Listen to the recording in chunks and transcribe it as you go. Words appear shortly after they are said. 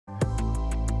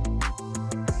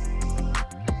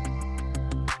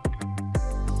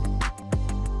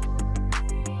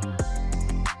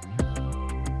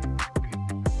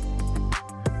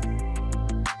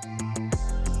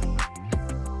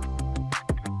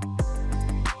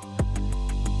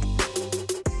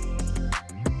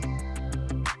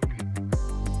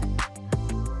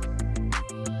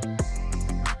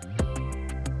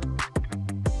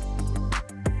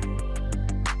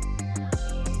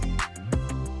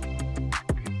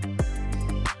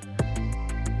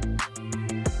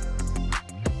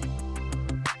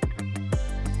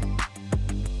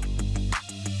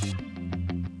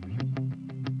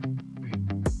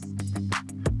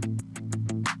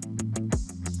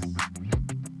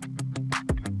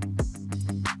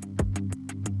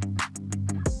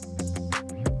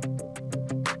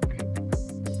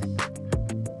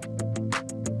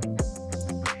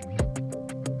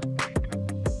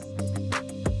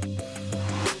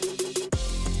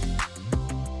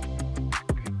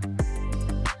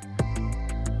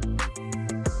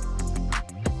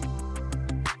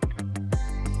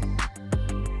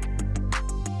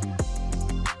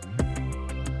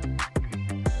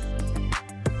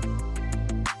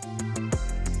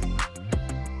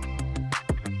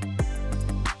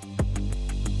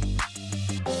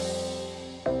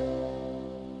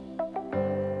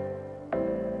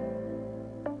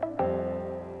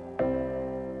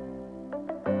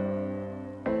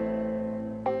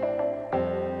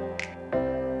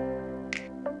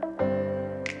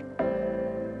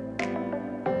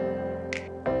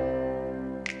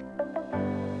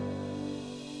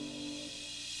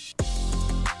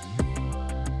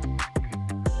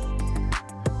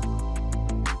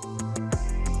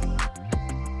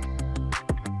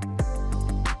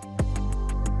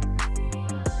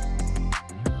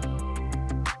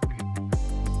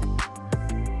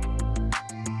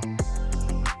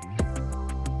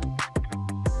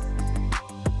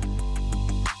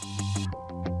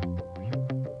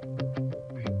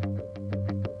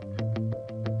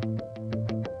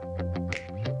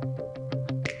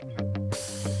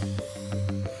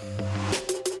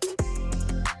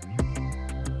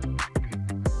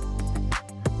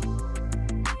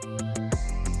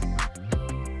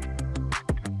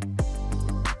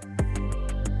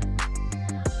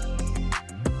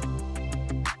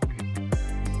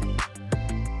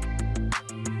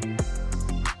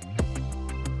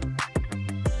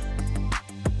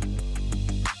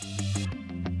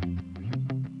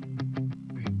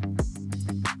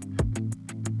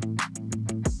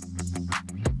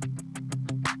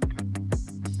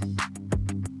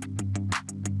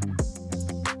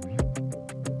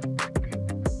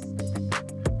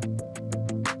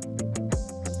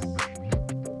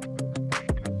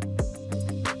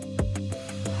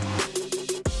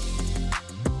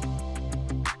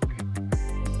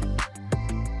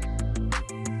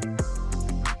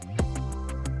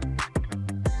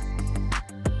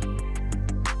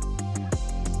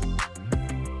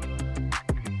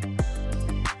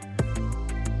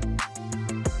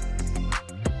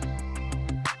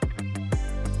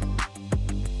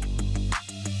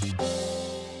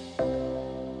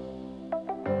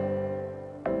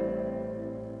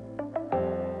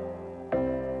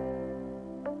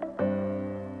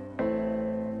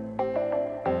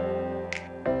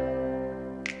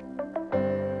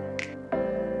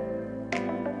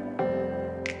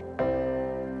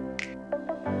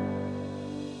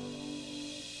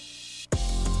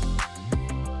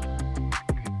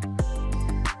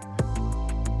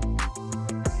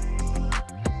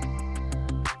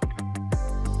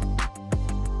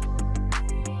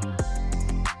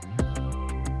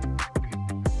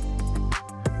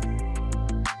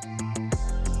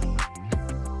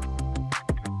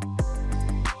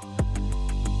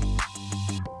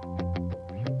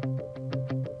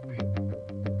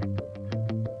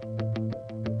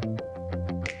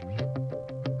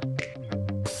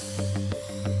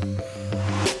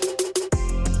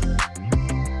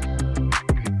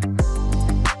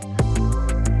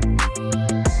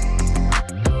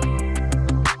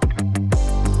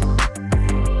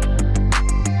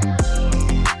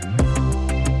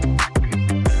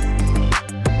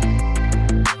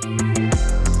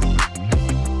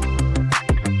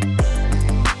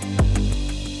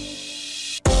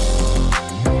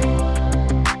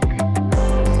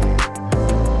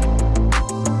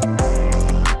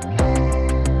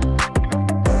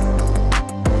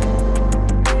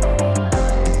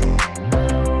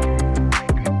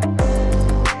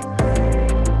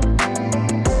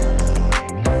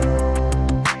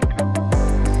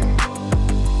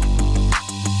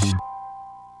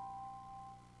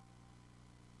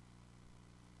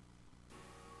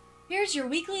Here's your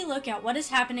weekly look at what is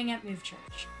happening at Move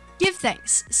Church. Give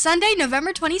thanks. Sunday,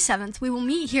 November 27th, we will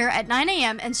meet here at 9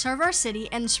 a.m. and serve our city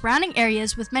and surrounding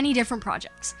areas with many different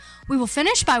projects. We will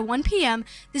finish by 1 p.m.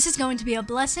 This is going to be a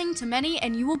blessing to many,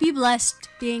 and you will be blessed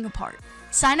being a part.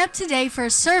 Sign up today for a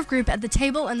serve group at the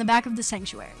table in the back of the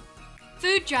sanctuary.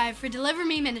 Food drive for Deliver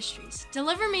Me Ministries.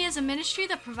 Deliver Me is a ministry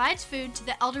that provides food to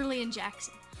the elderly in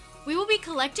Jackson. We will be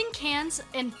collecting cans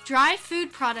and dry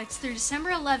food products through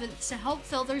December 11th to help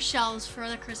fill their shelves for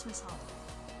the Christmas holiday.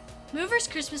 Movers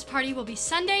Christmas Party will be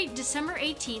Sunday, December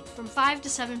 18th from 5 to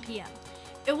 7 p.m.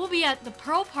 It will be at the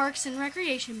Pearl Parks and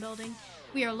Recreation Building.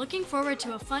 We are looking forward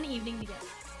to a fun evening together.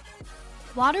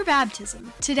 Water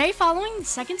Baptism. Today, following the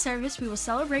second service, we will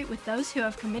celebrate with those who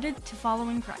have committed to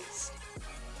following Christ.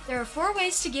 There are 4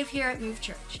 ways to give here at Move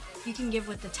Church. You can give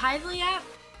with the Tithely app,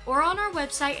 or on our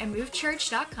website at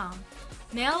movechurch.com.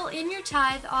 Mail in your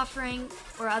tithe, offering,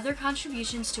 or other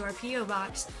contributions to our P.O.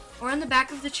 Box, or in the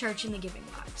back of the church in the giving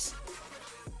box.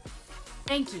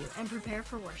 Thank you, and prepare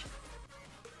for worship.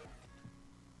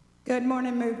 Good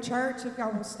morning, Move Church. If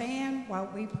y'all will stand while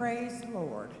we praise the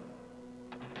Lord.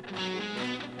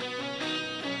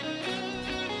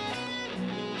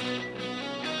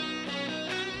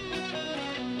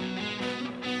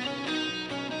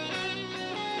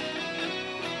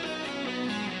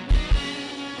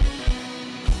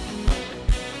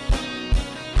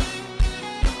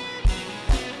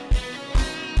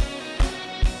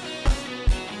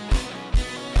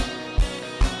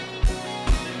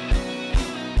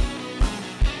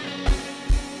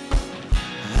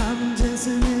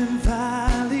 Dancing in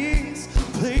valleys,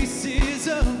 places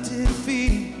of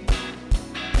defeat.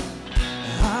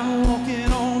 I'm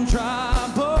walking on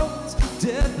dry bones.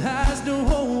 Death has no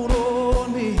hold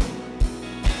on me.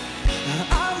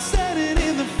 I'm standing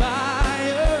in the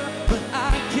fire, but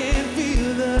I can't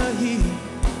feel the heat.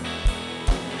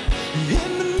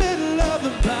 In the middle of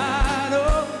the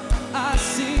battle, I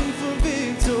sing for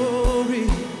victory,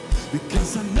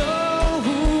 because I know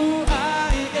who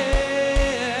I am.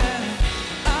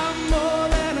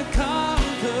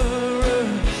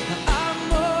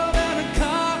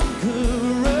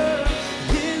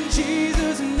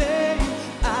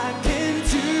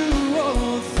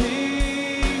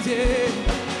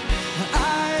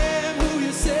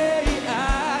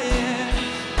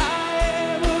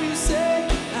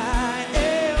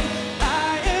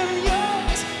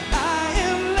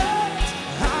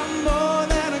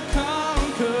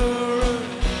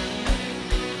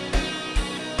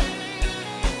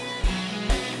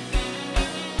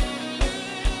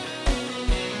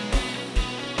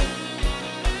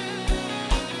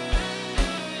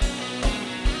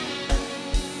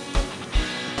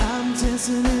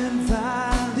 Dancing in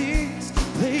valleys,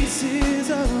 places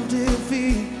of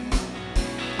defeat.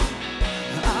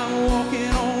 I'm walking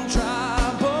on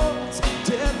dry bones.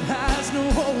 Death has no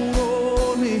hold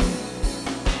on me.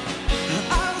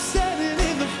 I'm standing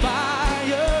in the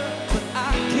fire, but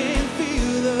I can't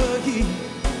feel the heat.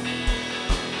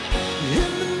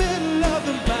 In the middle of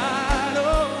the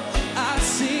battle, I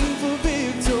sing for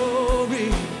victory,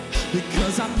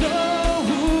 because I know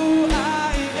who I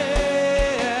am.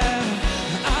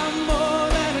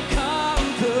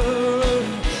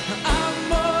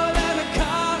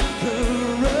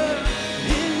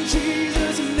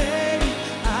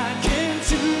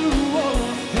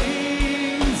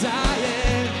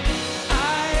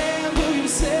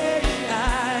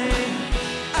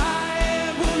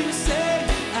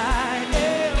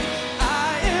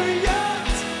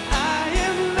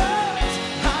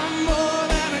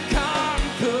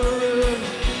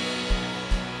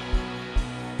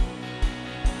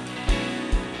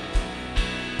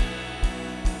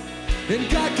 And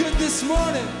God good this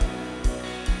morning.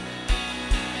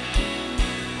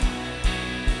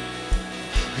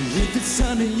 If it's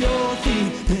under your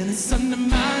feet, then it's under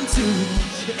mine too.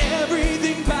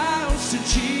 Everything bows to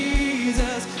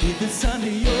Jesus. If it's under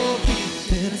your feet,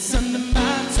 then it's under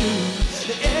mine too.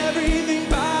 Everything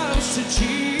bows to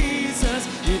Jesus.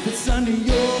 If it's under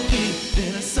your feet,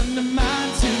 then it's under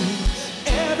mine too.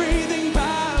 Everything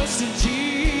bows to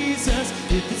Jesus.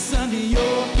 If it's under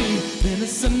your feet, then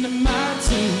it's under mine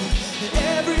too.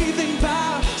 Everything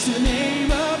bows to the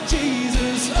name of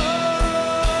Jesus.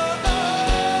 Oh,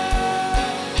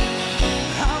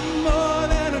 I'm more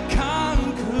than a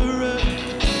conqueror.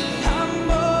 I'm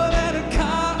more than a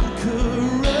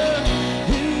conqueror.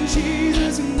 In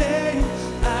Jesus' name,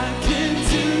 I can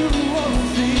do all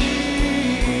things.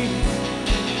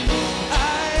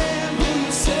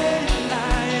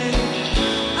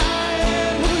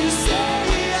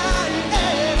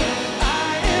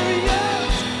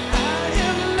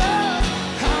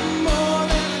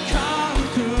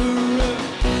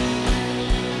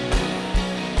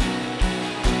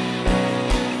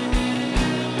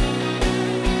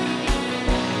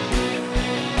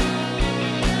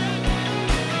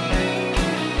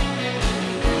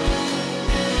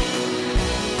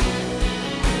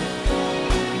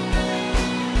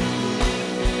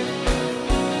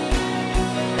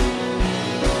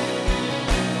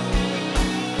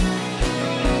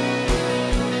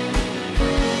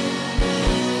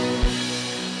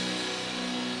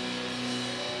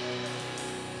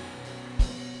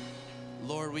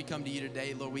 Lord, we come to you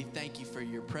today. Lord, we thank you for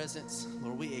your presence.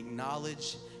 Lord, we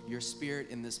acknowledge your spirit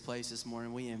in this place this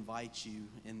morning. We invite you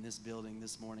in this building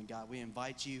this morning, God. We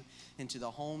invite you into the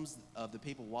homes of the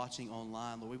people watching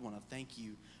online. Lord, we want to thank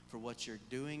you for what you're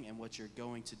doing and what you're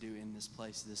going to do in this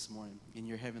place this morning. In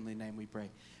your heavenly name we pray.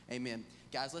 Amen.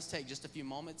 Guys, let's take just a few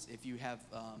moments. If you have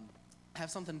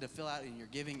something to fill out in your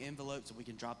giving envelope, so we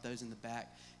can drop those in the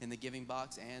back in the giving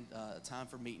box, and time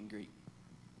for meet and greet.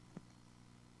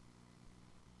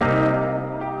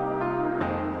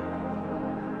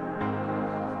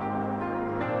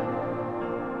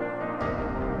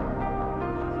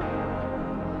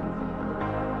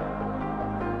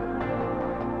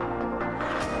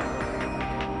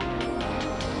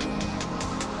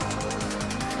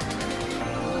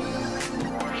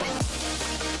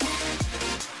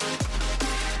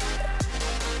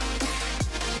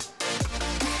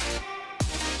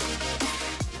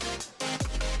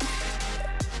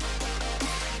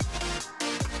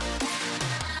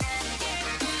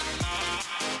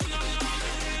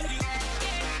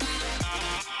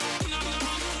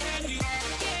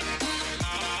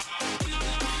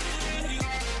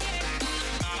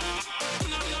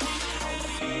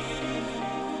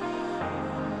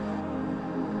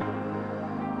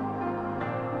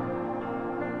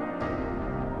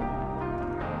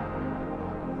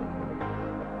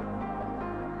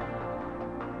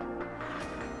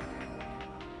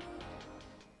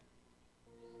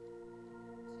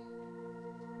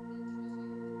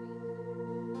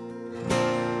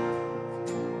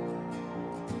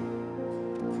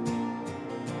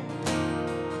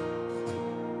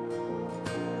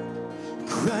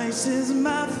 Christ is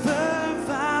my firm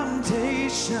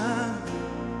foundation,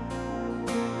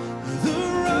 the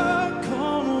rock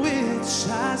on which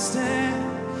I stand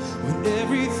when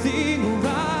everything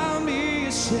around me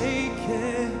is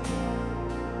shaking.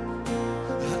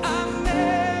 I've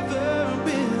never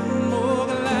been more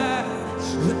glad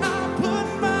when I put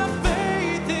my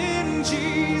faith in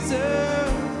Jesus,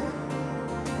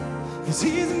 'cause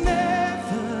he's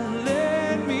never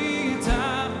let me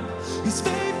down. He's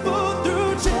faithful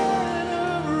through generations.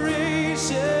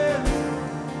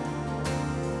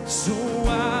 So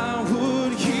why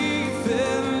would he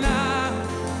fail now?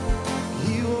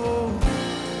 He won't.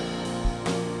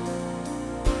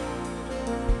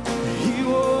 He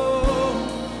won't.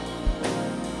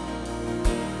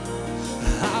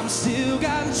 I've still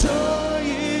got joy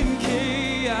in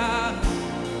chaos.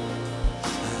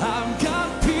 I've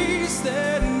got peace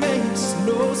that makes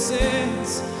no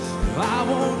sense. I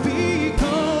won't be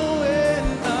going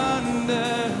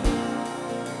under.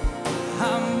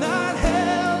 I'm not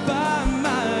held by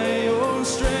my own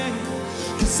strength,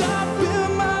 'cause I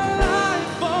built my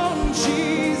life on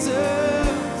Jesus.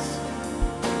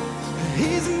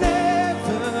 He's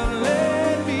never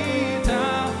let me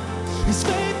down. He's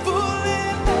faithful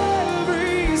in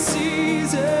every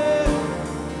season.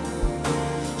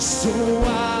 So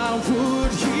why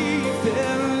would he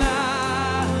fail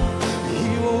now? He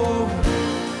won't.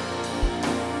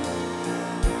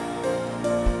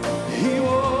 He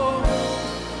won't.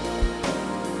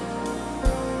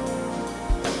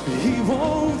 He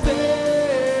won't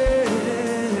fail.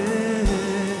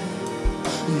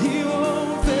 He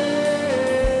won't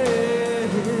fail.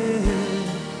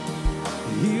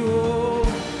 He won't.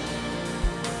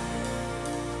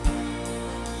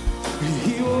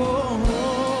 He won't.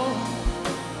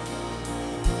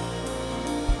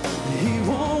 He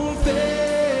won't fail.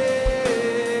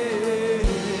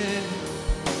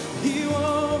 He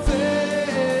won't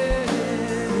fail.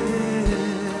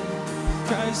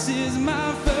 Christ is my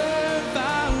firm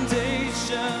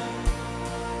foundation,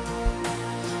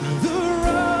 the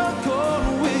rock on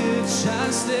which I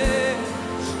stand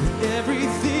when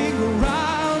everything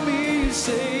around me is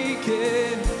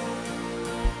shaking.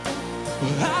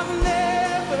 Well, I've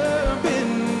never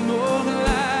been more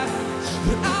glad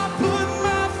that I put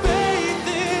my faith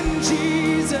in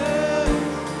Jesus,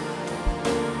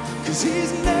 'cause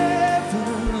he's never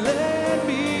let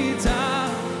me down.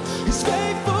 He's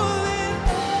faithful in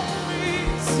every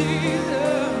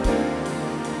season.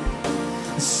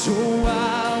 So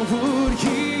why would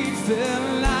he fail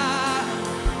now?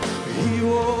 He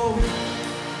won't.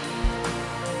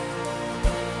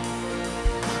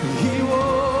 He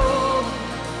won't.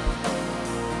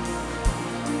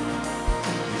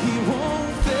 He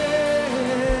won't fail.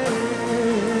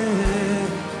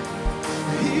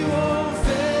 He won't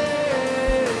fail.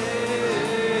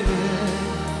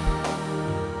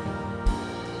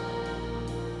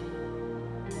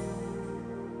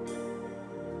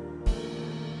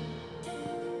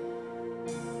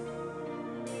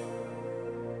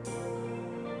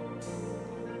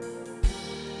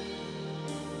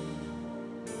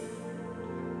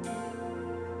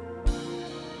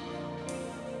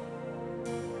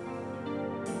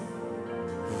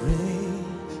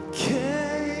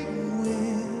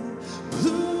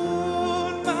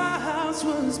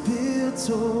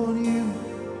 built on you.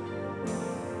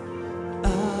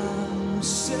 I'm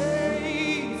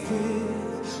safe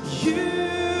with you,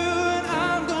 and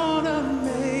I'm gonna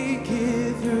make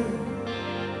it through.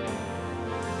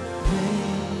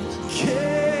 Rain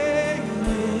came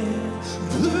and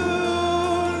blew,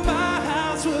 and my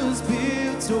house was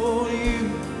built on you.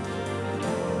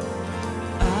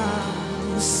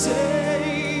 I'm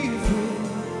safe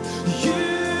with you,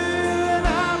 and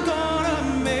I'm gonna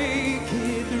make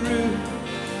it through.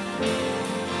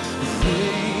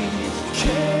 Rain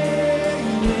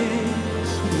came and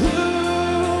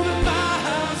blew, and my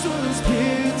house was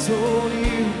built on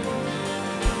you.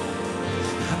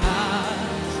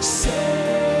 I'm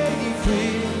safe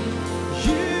with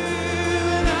you,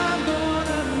 and I'm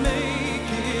gonna make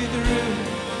it through.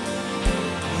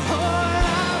 Oh, and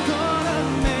I'm gonna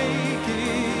make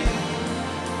it.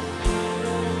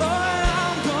 Oh, and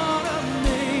I'm gonna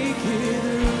make it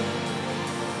through.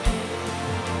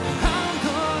 I'm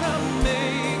gonna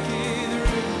make it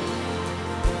through.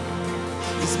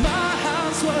 'Cause my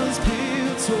house was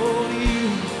built on you.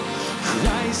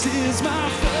 Christ is my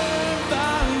firm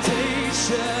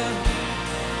foundation,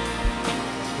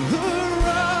 the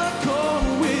rock on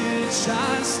which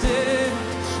I stand.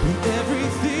 When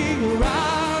everything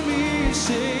around me is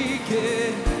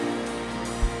shaking,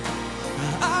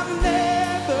 I've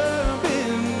never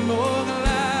been more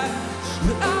glad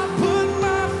that I put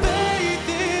my faith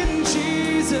in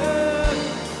Jesus.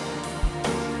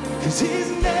 'Cause he's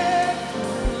never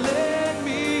let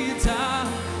me down.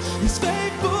 He's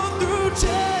faithful through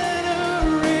generations.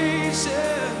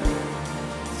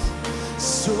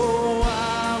 So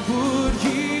why would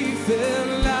he fail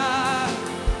now?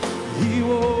 He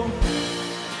won't.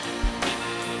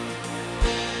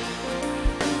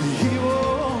 He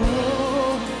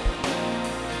won't.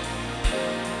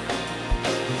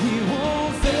 He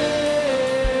won't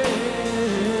fail.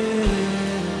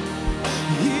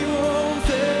 He won't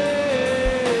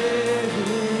fail.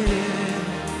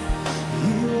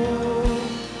 He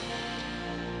won't.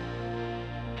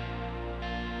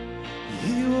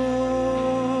 He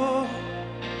won't.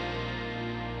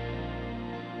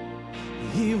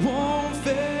 He won't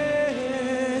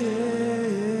fail.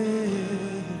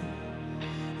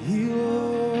 He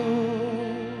won't.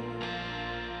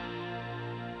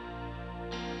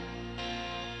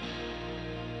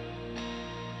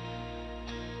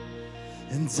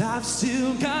 And I've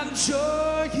still got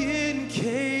joy in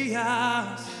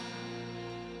chaos.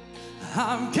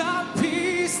 I've got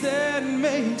peace that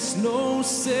makes no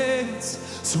sense.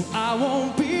 So I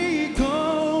won't be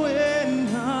going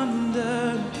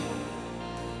under.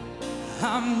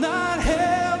 I'm not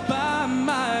held by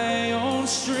my own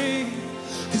strength,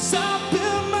 'cause I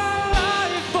built my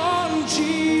life on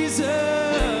Jesus.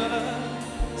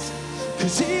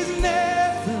 'Cause he's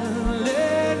never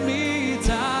let me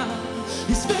down.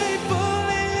 He's faithful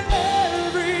in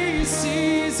every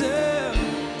season.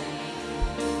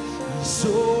 So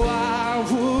why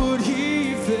would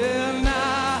he fail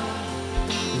now?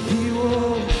 He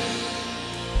won't.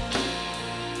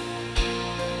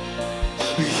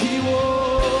 He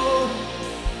won't.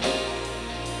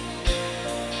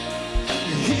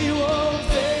 He won't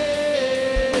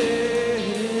fail.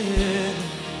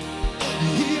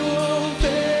 He won't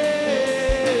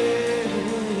fail.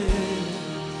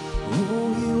 Oh,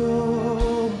 he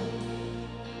won't.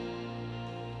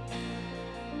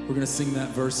 We're gonna sing that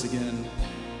verse again.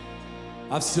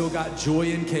 I've still got joy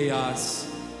in chaos.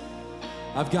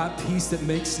 I've got peace that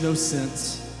makes no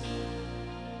sense.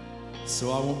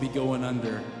 So I won't be going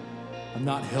under. I'm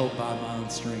not held by my own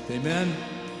strength. Amen.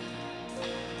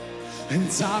 And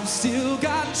I've still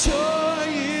got joy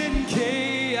in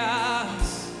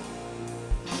chaos.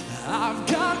 I've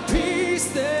got peace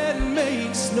that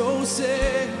makes no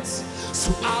sense.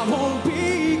 So I won't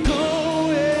be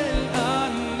going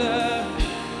under.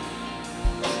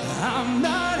 I'm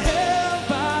not held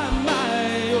by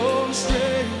my own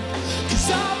strength, 'cause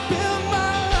I built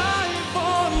my life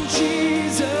on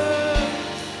Jesus.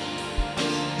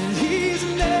 And he's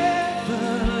never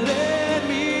let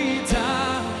me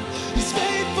down. He's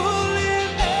faithful in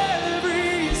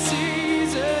every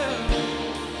season.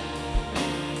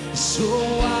 So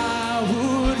why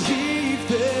would he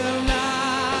fail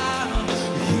now?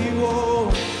 He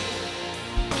won't.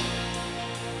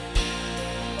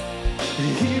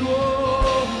 He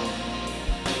won't.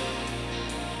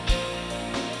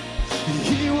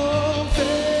 He won't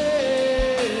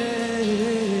fail.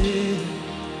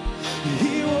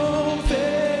 He won't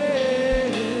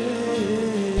fail.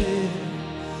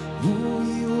 Oh,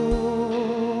 he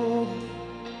won't.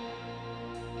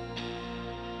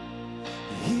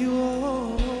 He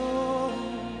won't.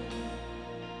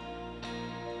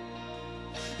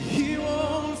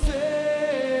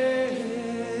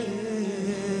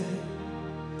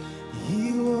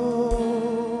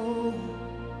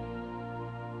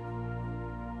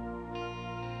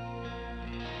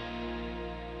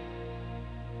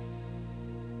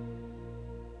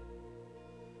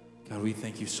 we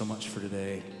thank you so much for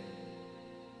today,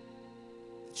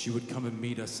 that you would come and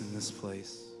meet us in this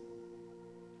place.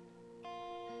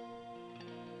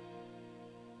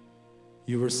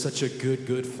 You are such a good,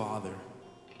 good Father.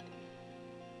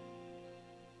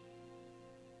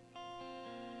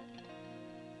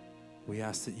 We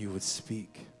ask that you would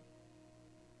speak.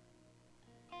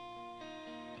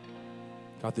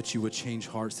 God, that you would change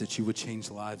hearts, that you would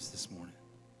change lives this morning.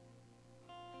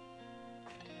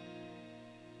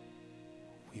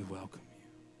 We welcome you.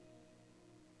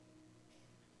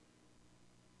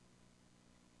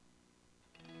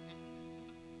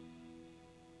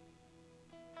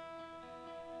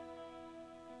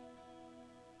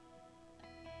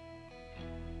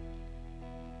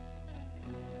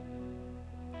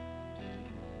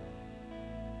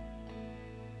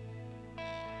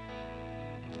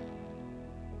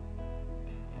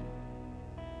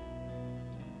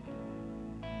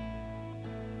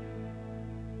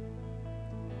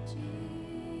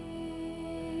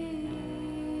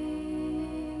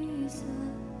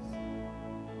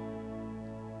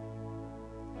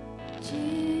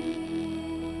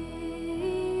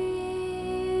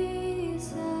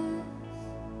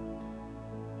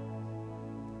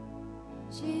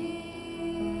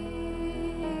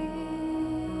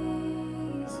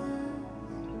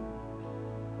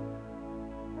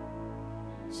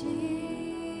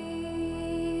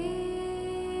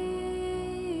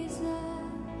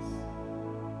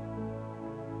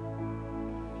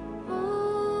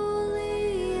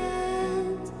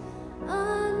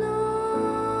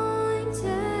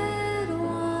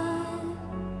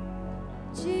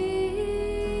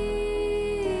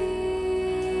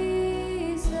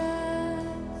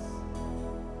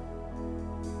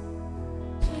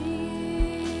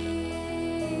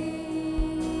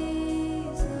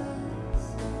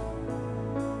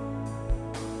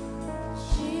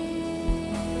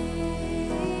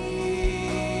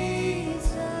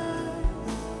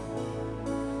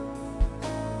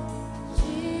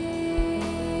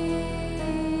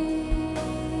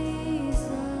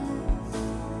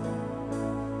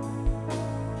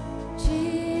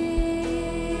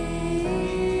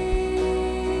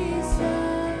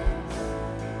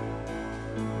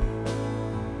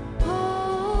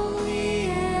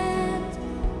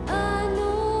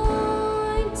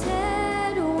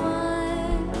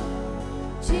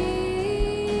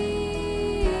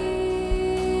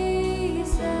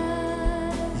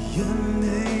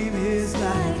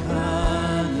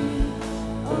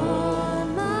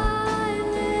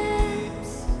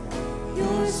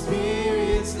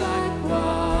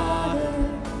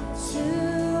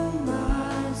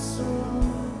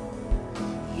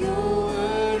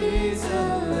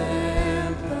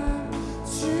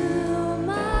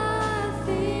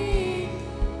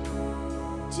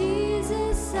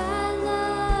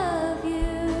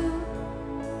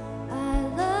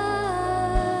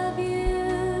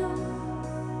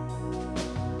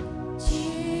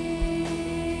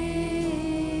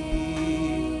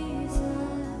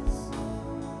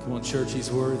 Church,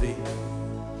 he's worthy.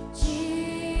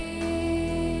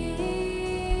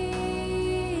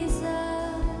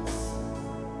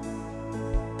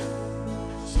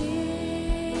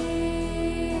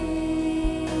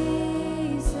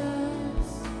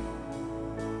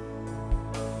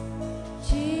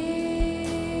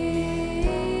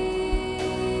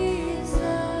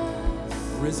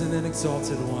 Risen and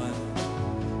exalted one.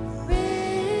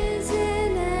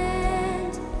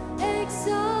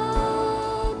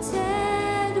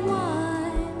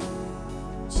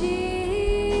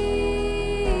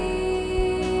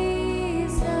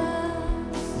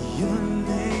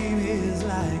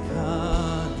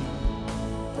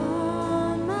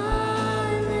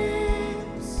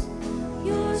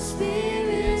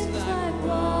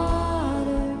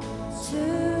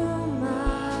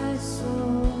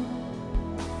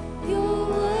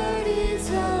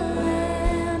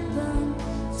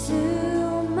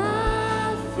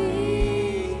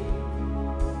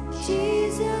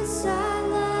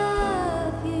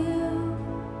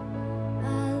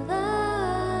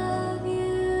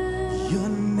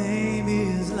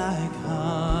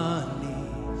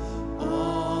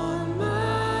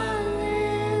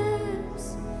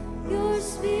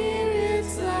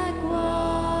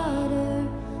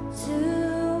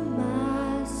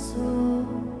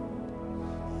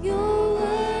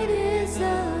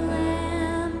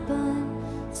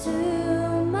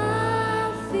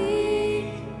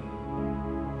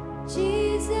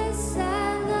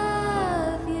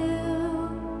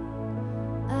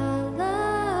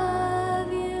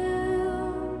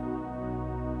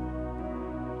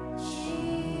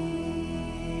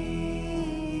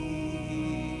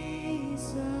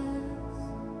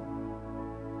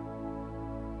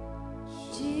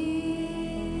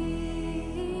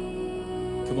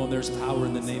 Come on, there's power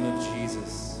in the name of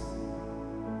Jesus.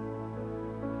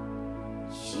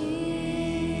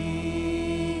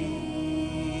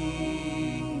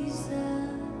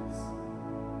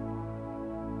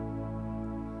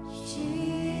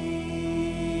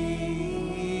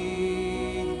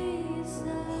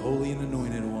 Holy and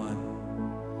anointed one.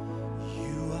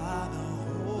 You are the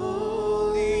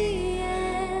Holy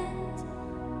and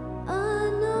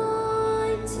anointed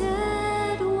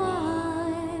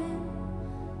one,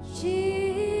 Jesus.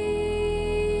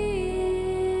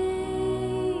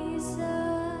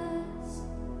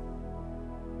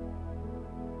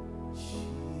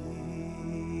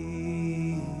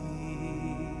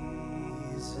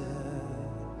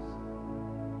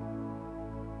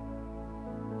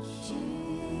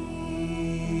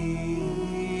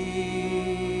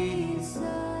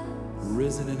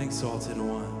 Risen and exalted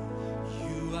one.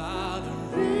 You are the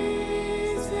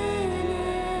Risen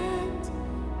and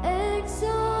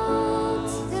exalted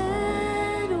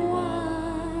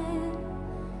one,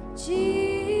 Jesus.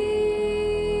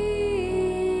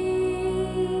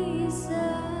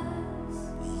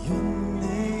 Your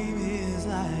name is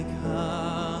like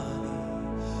honey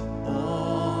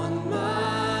on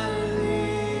my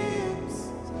lips.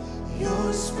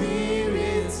 Your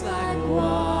spirit's like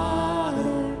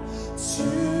water To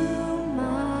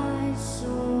my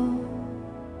soul,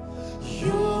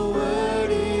 Your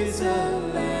word is a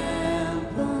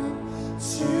lamp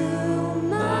to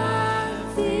my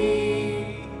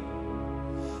feet,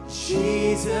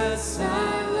 Jesus,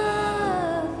 I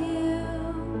love you.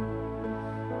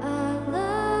 I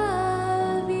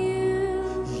love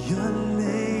you. Your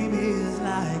name is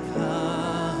like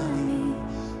honey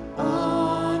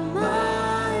on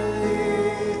my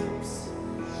lips.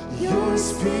 Your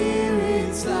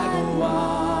spirit's like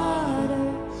water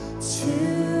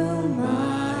to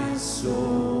my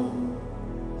soul.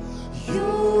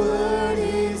 Your word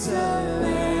is a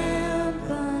lamp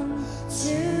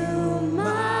To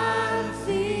my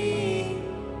feet,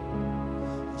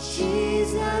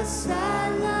 Jesus, I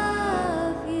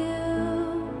love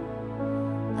you.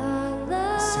 I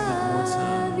Sing that one more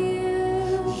time. love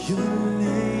you. Your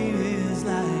name is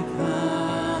like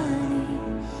honey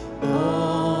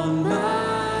on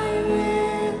my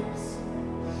lips.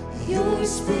 Your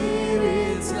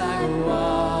spirit's like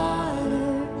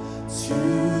water to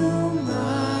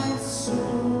my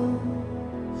soul.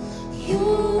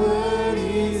 Your word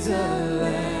is a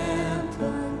lamp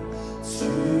to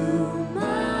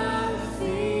my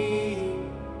feet.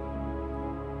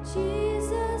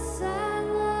 Jesus, I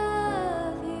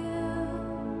love you.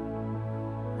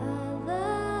 I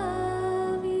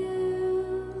love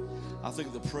you. I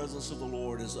think the presence of the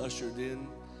Lord is ushered in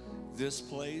this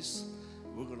place.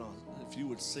 We're going to, if you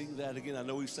would sing that again. I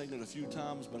know we've sang it a few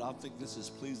times, but I think this is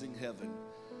pleasing heaven.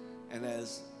 And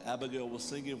as Abigail was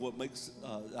singing, what makes,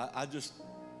 I just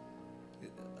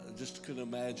could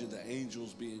imagine the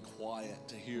angels being quiet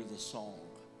to hear the song.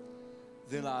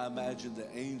 Then I imagine the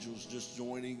angels just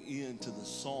joining into the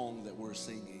song that we're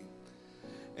singing.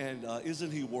 And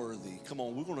isn't he worthy? Come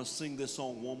on, we're going to sing this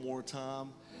song one more time.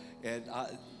 And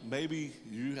maybe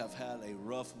you have had a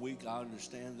rough week. I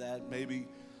understand that. Maybe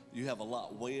you have a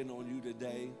lot weighing on you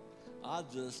today. I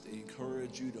just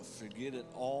encourage you to forget it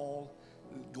all.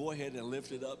 Go ahead and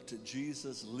lift it up to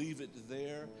Jesus. Leave it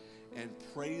there and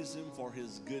praise him for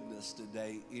his goodness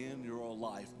today in your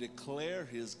life. Declare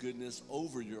his goodness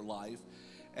over your life.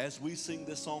 As we sing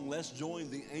this song, let's join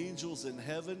the angels in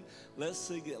heaven. Let's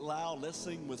sing it loud. Let's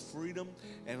sing with freedom.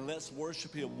 And let's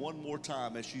worship him one more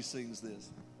time as she sings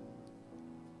this.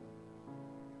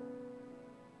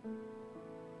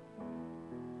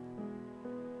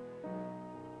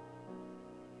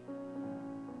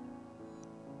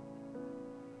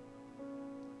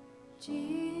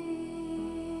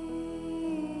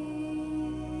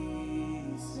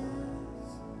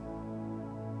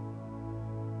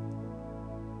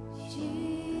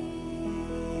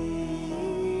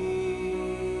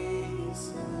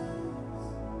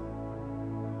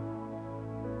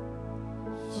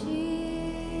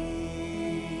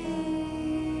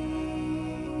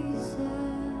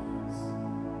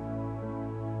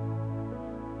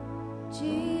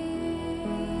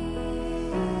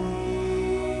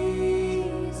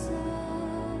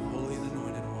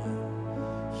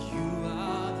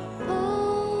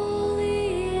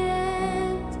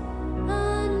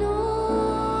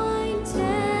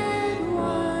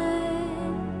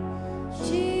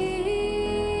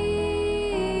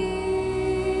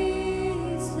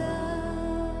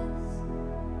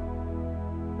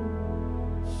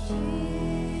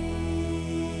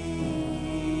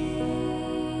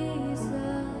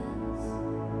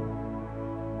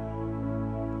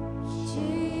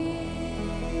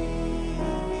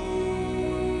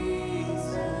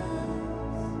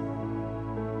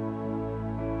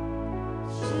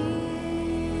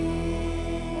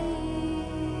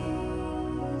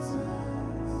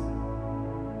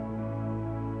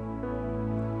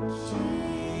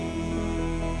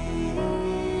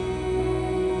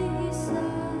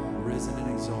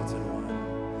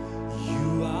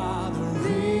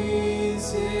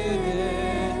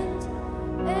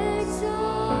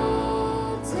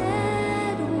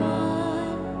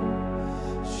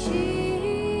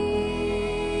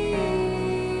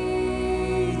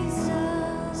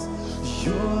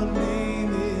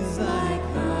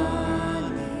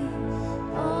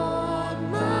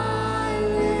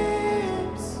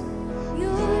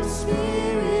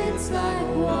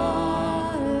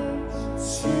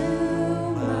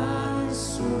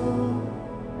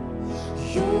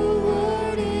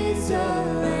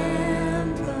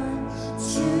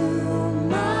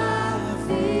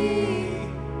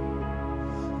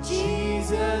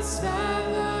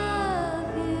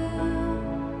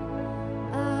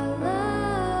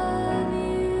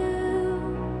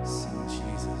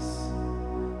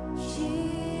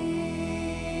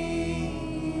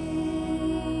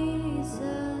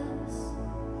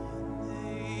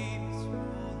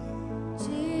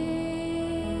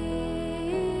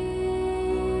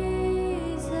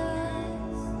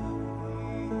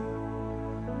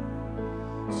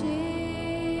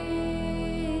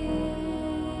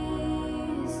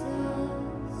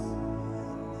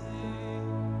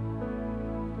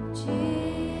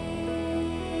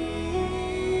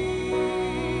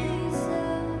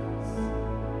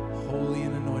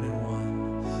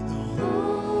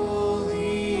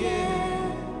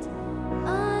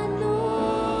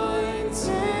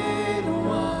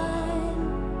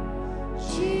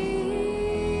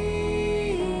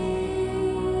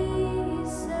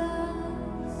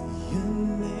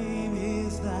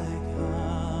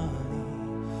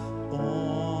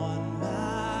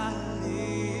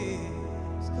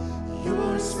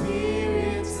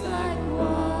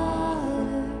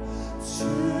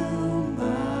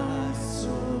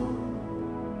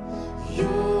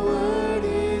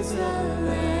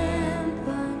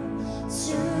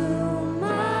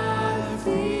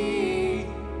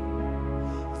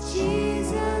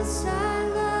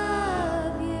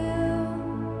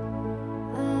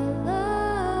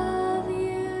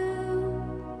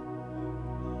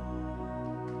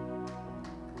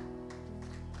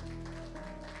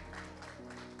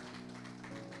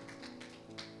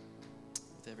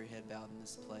 every head bowed in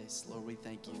this place. Lord, we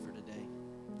thank you for today.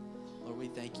 Lord, we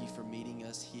thank you for meeting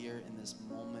us here in this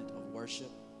moment of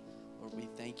worship. Lord, we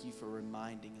thank you for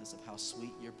reminding us of how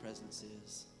sweet your presence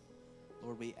is.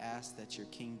 Lord, we ask that your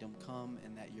kingdom come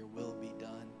and that your will be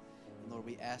done. And Lord,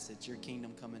 we ask that your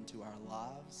kingdom come into our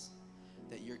lives,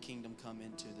 that your kingdom come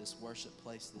into this worship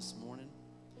place this morning.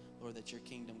 Lord, that your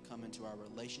kingdom come into our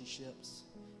relationships,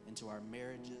 into our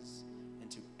marriages,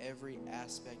 into every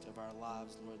aspect of our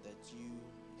lives, Lord, that you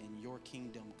and your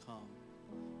kingdom come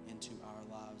into our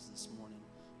lives this morning.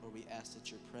 Lord, we ask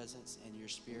that your presence and your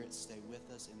spirit stay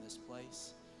with us in this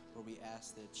place. Lord, we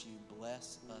ask that you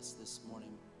bless us this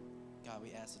morning. God,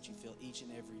 we ask that you fill each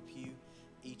and every pew,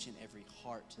 each and every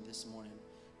heart this morning.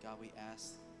 God, we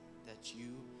ask that you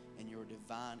and your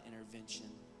divine intervention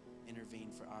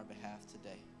intervene for our behalf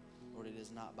today. Lord, it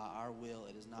is not by our will,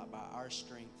 it is not by our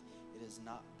strength, it is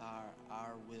not by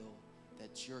our will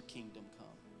that your kingdom come,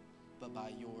 but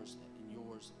by yours and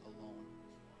yours alone.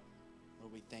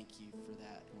 Lord, we thank you for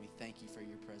that, and we thank you for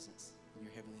your presence. In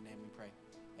your heavenly name we pray.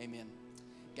 Amen.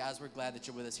 Guys, we're glad that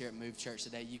you're with us here at Move Church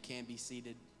today. You can be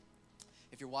seated.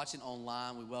 If you're watching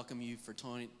online, we welcome you for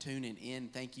tuning in.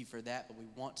 Thank you for that, but we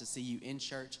want to see you in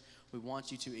church. We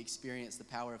want you to experience the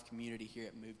power of community here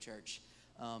at Move Church.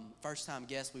 First-time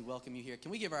guests, we welcome you here. Can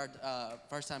we give our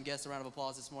first-time guests a round of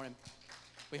applause this morning?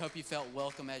 We hope you felt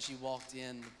welcome as you walked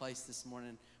in the place this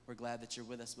morning. We're glad that you're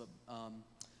with us. But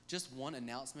just one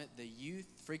announcement, the youth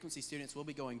frequency students will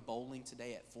be going bowling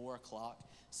today at 4 o'clock.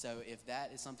 So if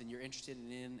that is something you're interested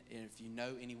in, and if you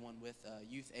know anyone with a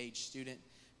youth age student,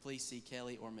 please see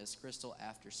Kelly or Miss Crystal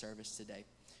after service today.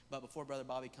 But before Brother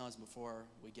Bobby comes, before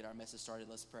we get our message started,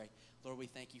 let's pray. Lord, we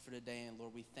thank you for today, and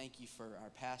Lord, we thank you for our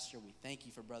pastor. We thank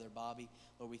you for Brother Bobby.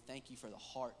 Lord, we thank you for the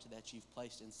heart that you've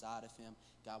placed inside of him.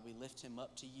 God, we lift him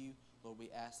up to you. Lord, we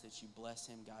ask that you bless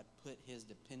him. God, put his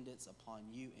dependence upon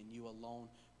you and you alone,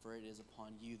 for it is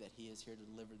upon you that he is here to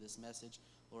deliver this message.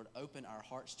 Lord, open our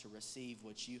hearts to receive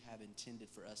what you have intended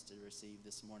for us to receive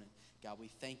this morning. God, we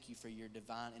thank you for your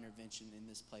divine intervention in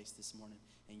this place this morning.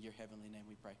 In your heavenly name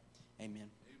we pray. Amen.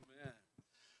 Amen.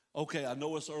 Okay, I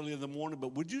know it's early in the morning,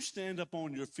 but would you stand up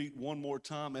on your feet one more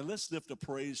time and let's lift a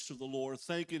praise to the Lord,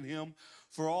 thanking him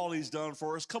for all he's done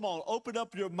for us. Come on, open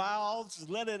up your mouths,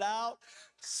 let it out,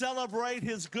 celebrate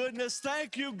his goodness.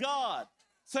 Thank you, God.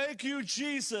 Thank you,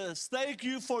 Jesus. Thank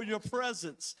you for your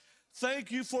presence.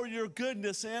 Thank you for your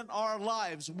goodness in our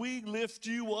lives. We lift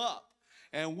you up,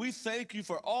 and we thank you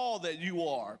for all that you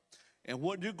are and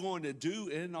what you're going to do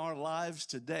in our lives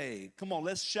today. Come on,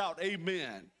 let's shout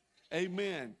amen.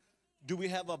 Amen. Do we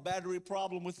have a battery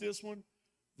problem with this one?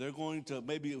 They're going to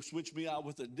maybe switch me out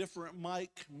with a different mic.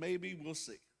 Maybe. We'll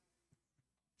see.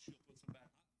 She'll put some back.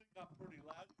 I think I'm pretty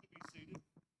loud. You can be seated.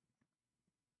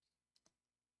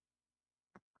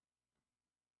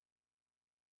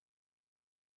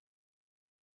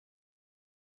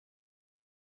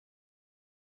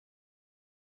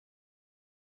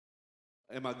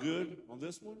 Am I good on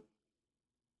this one?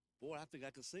 Boy, I think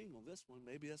I can sing on this one.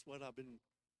 Maybe that's what I've been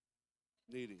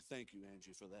needing. Thank you,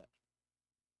 Angie, for that.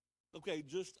 Okay,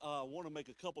 just want to make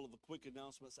a couple of quick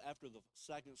announcements. After the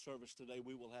second service today,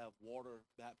 we will have water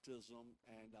baptism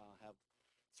and have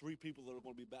 3 people that are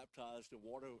going to be baptized in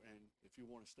water. And if you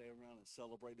want to stay around and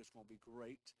celebrate, it's going to be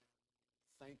great.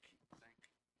 Thank you.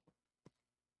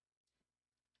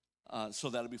 So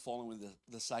that'll be following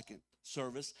the second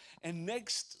service. And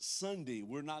next Sunday,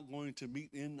 we're not going to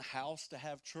meet in-house to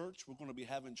have church. We're going to be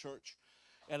having church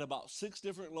at about 6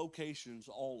 different locations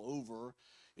all over.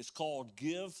 It's called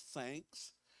Give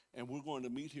Thanks, and we're going to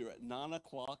meet here at 9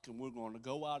 o'clock, and we're going to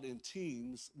go out in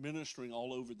teams ministering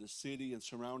all over the city and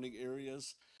surrounding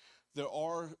areas. There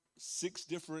are 6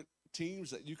 different teams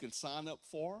that you can sign up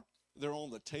for. They're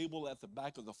on the table at the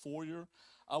back of the foyer.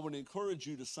 I would encourage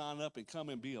you to sign up and come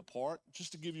and be a part.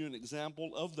 Just to give you an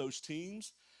example of those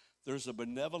teams, there's a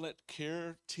benevolent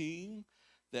care team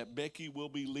that Becky will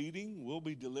be leading. We'll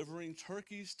be delivering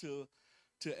turkeys to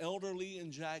elderly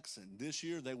in Jackson. This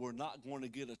year, they were not going to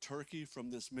get a turkey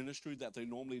from this ministry that they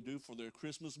normally do for their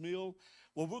Christmas meal.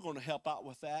 Well, we're going to help out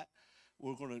with that.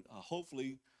 We're going to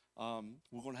hopefully,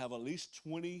 we're going to have at least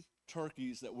 20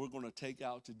 turkeys that we're going to take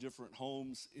out to different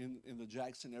homes in the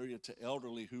Jackson area to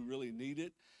elderly who really need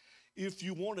it. If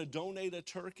you want to donate a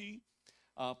turkey,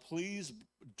 please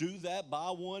do that. Buy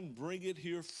one, bring it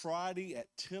here Friday at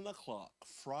 10 o'clock.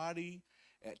 Friday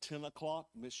at 10 o'clock,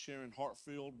 Miss Sharon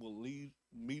Hartfield will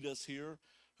meet us here,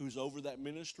 who's over that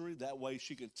ministry. That way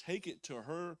she can take it to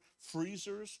her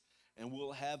freezers, and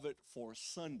we'll have it for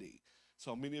Sunday.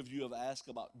 So many of you have asked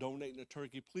about donating a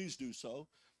turkey. Please do so.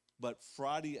 But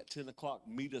Friday at 10 o'clock,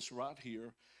 meet us right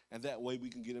here, and that way we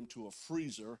can get them to a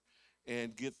freezer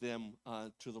and get them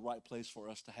to the right place for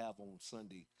us to have on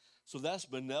Sunday. So that's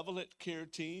Benevolent Care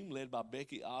Team led by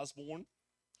Becky Osborne.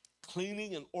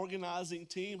 Cleaning and organizing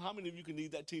team. How many of you can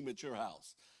need that team at your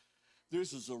house?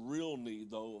 This is a real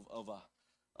need, though,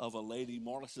 of a lady.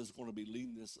 Marlis is going to be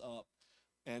leading this up.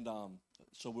 And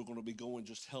so we're going to be going,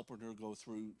 just helping her go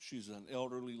through. She's an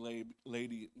elderly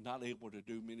lady, not able to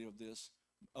do many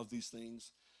of these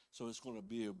things. So it's going to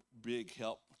be a big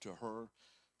help to her.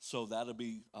 So that'll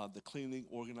be the cleaning,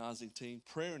 organizing team.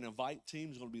 Prayer and invite team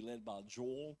is going to be led by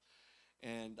Joel.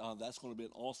 And that's going to be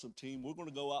an awesome team. We're going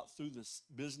to go out through the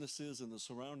businesses in the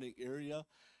surrounding area,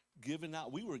 giving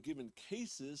out. We were given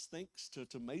cases, thanks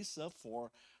to Mesa,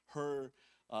 for her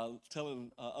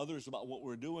telling others about what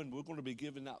we're doing. We're going to be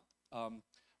giving out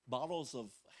bottles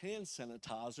of hand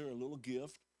sanitizer, a little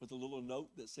gift with a little note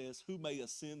that says, "Who may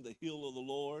ascend the hill of the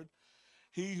Lord?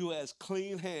 He who has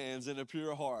clean hands and a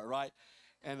pure heart," right?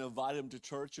 And invite them to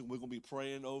church, and we're going to be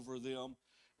praying over them.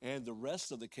 And the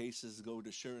rest of the cases go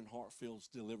to Sharon Hartfield's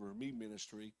Deliver Me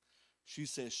ministry. She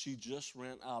says she just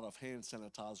ran out of hand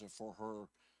sanitizer for her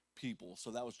people.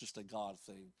 So that was just a God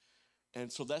thing.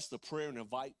 And so that's the prayer and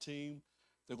invite team.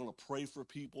 They're going to pray for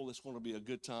people. It's going to be a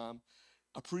good time.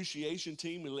 Appreciation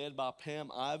team led by Pam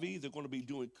Ivy. They're going to be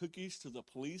doing cookies to the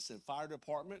police and fire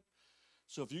department.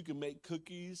 So if you can make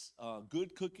cookies,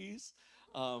 good cookies,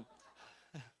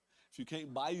 if you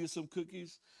can't buy you some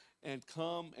cookies, and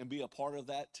come and be a part of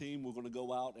that team. We're going to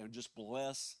go out and just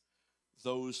bless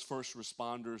those first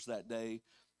responders that day.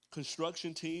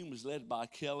 Construction team is led by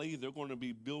Kelly. They're going to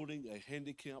be building a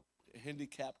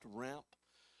handicapped ramp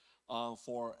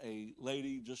for a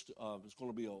lady. It's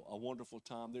going to be a wonderful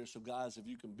time there. So guys, if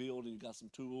you can build and you got some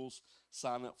tools,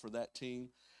 sign up for that team.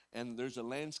 And there's a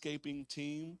landscaping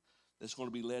team that's going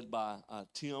to be led by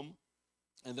Tim,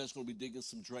 and that's going to be digging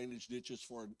some drainage ditches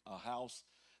for a house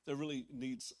that really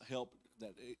needs help,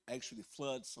 that it actually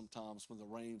floods sometimes when the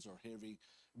rains are heavy.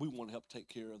 We want to help take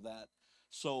care of that.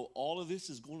 So all of this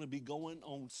is going to be going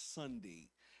on Sunday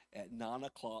at 9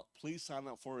 o'clock. Please sign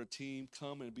up for a team.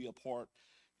 Come and be a part.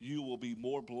 You will be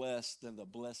more blessed than the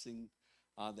blessing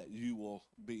that you will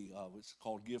be. It's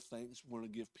called Give Thanks. We're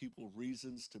going to give people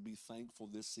reasons to be thankful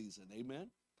this season.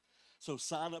 Amen? So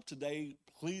sign up today.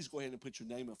 Please go ahead and put your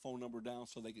name and phone number down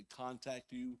so they can contact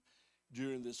you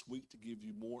during this week to give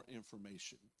you more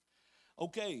information.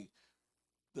 Okay,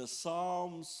 the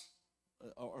Psalms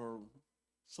are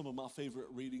some of my favorite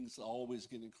readings. I always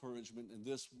get encouragement, and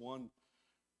this one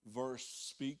verse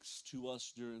speaks to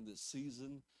us during this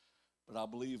season, but I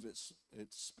believe it's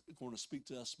going to speak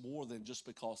to us more than just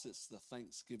because it's the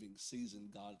Thanksgiving season.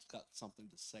 God's got something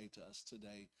to say to us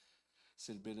today. It's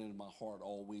been in my heart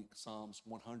all week. Psalms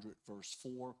 100, verse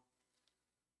 4.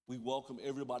 We welcome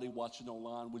everybody watching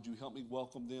online. Would you help me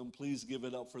welcome them? Please give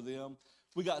it up for them.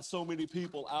 We got so many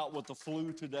people out with the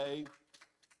flu today,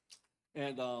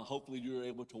 and hopefully you're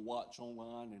able to watch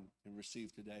online and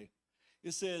receive today.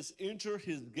 It says, "Enter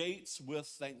his gates with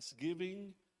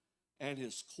thanksgiving and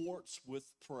his courts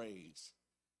with praise.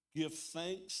 Give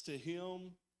thanks to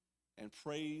him and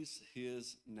praise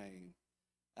his name."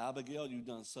 Abigail, you've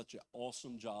done such an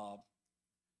awesome job,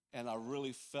 and I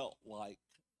really felt like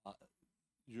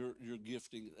your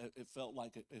gifting. It felt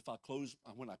like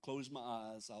when I closed my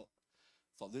eyes, I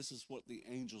thought this is what the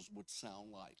angels would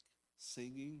sound like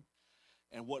singing.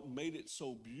 And what made it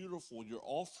so beautiful, your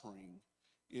offering,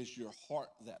 is your heart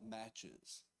that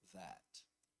matches that.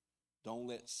 Don't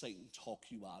let Satan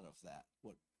talk you out of that.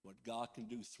 What God can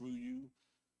do through you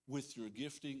with your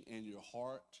gifting and your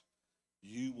heart,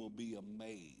 you will be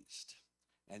amazed.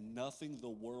 And nothing the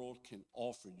world can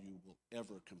offer you will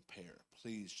ever compare.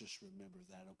 Please just remember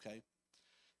that, okay?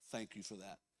 Thank you for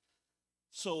that.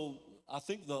 So I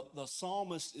think the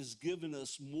psalmist is giving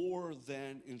us more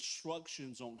than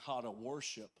instructions on how to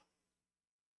worship.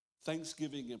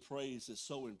 Thanksgiving and praise is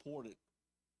so important.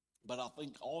 But I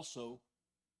think also,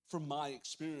 from my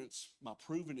experience, my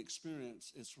proven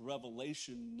experience, it's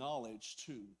revelation knowledge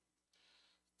too.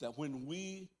 That when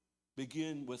we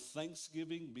begin with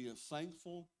thanksgiving, being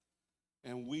thankful,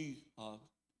 and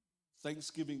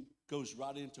Thanksgiving goes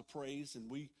right into praise, and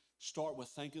we start with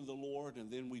thanking the Lord, and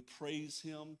then we praise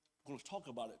him. We're going to talk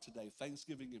about it today,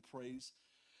 thanksgiving and praise.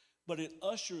 But it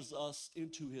ushers us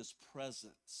into his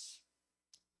presence.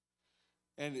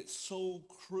 And it's so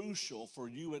crucial for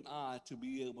you and I to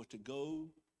be able to go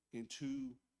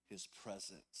into his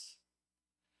presence.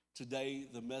 Today,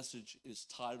 the message is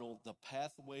titled, "The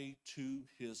Pathway to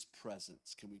His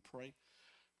Presence." Can we pray?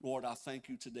 Lord, I thank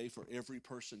you today for every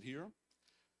person here.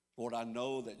 Lord, I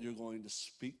know that you're going to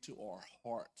speak to our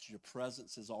hearts. Your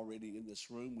presence is already in this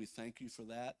room. We thank you for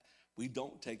that. We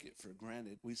don't take it for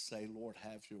granted. We say, Lord,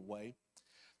 have your way.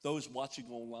 Those watching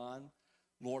online,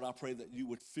 Lord, I pray that you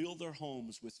would fill their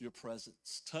homes with your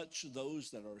presence. Touch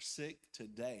those that are sick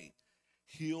today.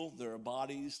 Heal their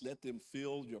bodies. Let them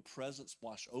feel your presence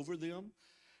wash over them.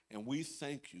 And we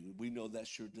thank you. We know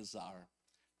that's your desire.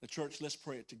 The church, let's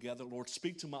pray it together. Lord,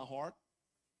 speak to my heart.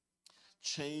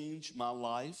 Change my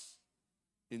life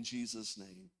in Jesus'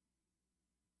 name.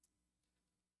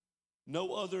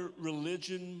 No other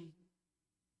religion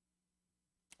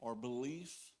or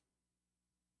belief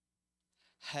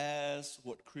has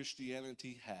what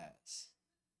Christianity has.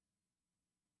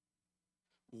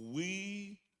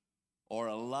 We are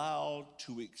allowed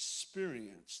to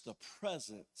experience the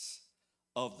presence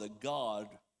of the God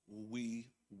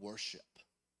we worship.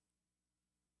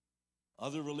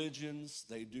 Other religions,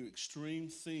 they do extreme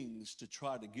things to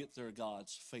try to get their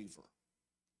God's favor.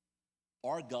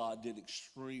 Our God did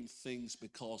extreme things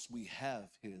because we have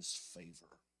his favor.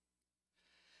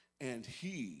 And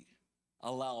he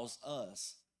allows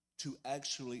us to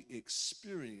actually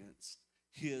experience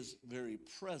his very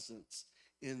presence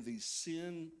in these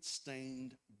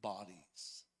sin-stained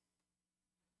bodies.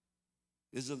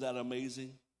 Isn't that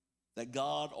amazing? That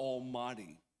God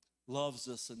Almighty loves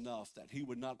us enough that he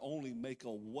would not only make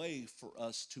a way for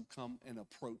us to come and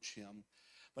approach him,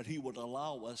 but he would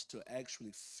allow us to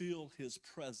actually feel his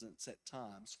presence at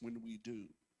times when we do.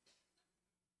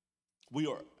 We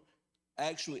are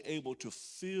actually able to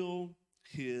feel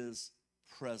his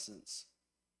presence.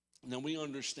 Now we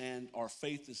understand our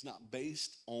faith is not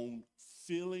based on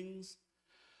feelings,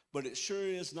 but it sure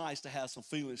is nice to have some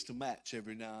feelings to match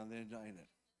every now and then, ain't it?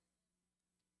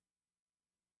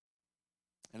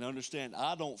 And understand,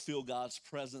 I don't feel God's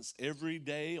presence every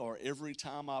day or every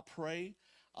time I pray.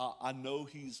 I know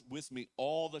he's with me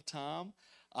all the time.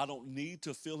 I don't need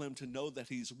to feel him to know that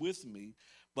he's with me.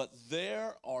 But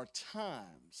there are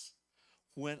times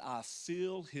when I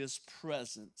feel his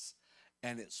presence,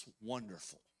 and it's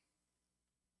wonderful.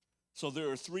 So there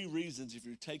are 3 reasons, if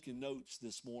you're taking notes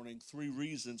this morning, 3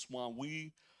 reasons why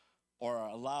we are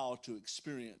allowed to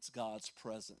experience God's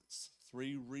presence.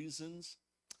 3 reasons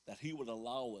that he would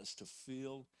allow us to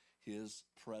feel his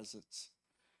presence.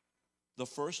 The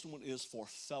first one is for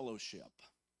fellowship.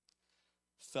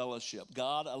 Fellowship.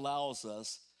 God allows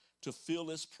us to feel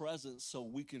his presence so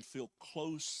we can feel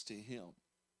close to him.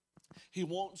 He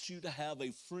wants you to have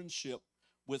a friendship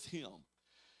with him.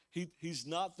 He's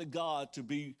not the God to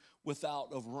be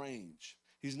without of range.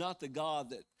 He's not the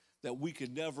God that we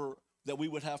could never, that we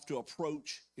would have to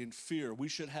approach in fear. We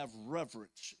should have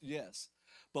reverence, yes.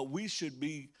 But we should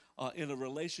be in a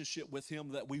relationship with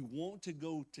him that we want to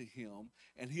go to him,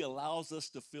 and he allows us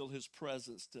to feel his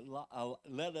presence, to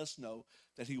let us know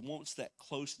that he wants that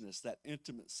closeness, that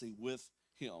intimacy with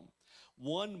him.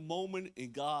 One moment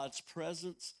in God's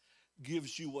presence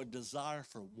gives you a desire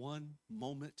for one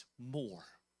moment more.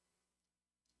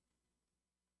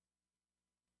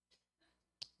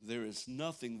 There is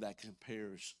nothing that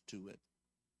compares to it.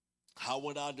 How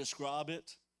would I describe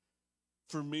it?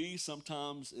 For me,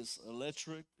 sometimes it's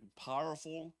electric and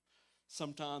powerful.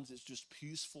 Sometimes it's just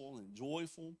peaceful and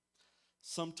joyful.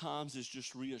 Sometimes it's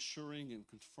just reassuring and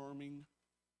confirming.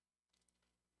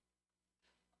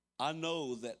 I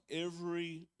know that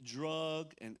every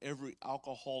drug and every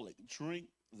alcoholic drink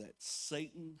that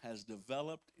Satan has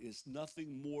developed is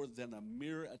nothing more than a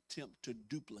mere attempt to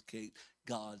duplicate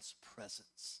God's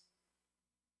presence.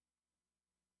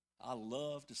 I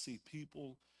love to see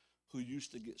people who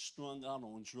used to get strung out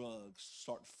on drugs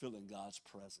start feeling God's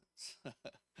presence.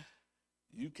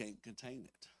 You can't contain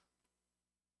it.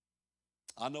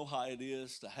 I know how it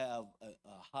is to have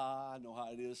a high. I know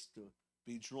how it is to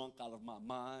be drunk out of my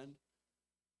mind.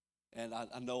 And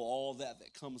I know all that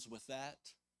comes with that.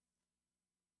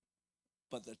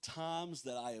 But the times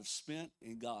that I have spent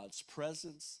in God's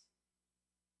presence,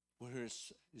 where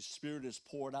his Spirit is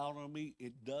poured out on me,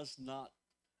 it does not,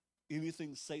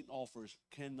 anything Satan offers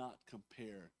cannot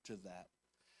compare to that.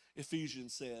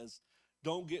 Ephesians says,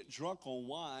 don't get drunk on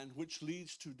wine, which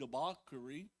leads to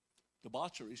debauchery.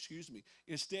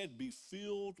 Instead, be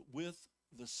filled with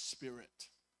the Spirit.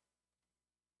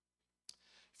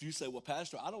 If you say, well,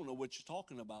 Pastor, I don't know what you're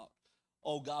talking about.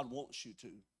 Oh, God wants you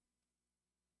to.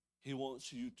 He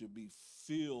wants you to be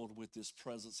filled with his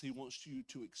presence. He wants you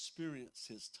to experience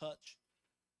his touch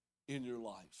in your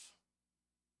life.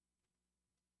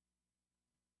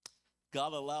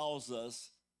 God allows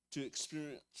us to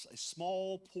experience a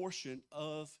small portion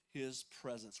of his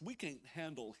presence. We can't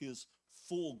handle his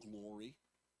full glory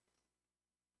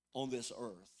on this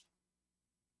earth.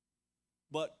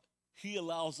 but he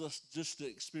allows us just to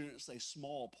experience a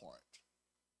small part.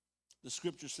 The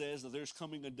scripture says that there's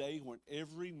coming a day when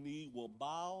every knee will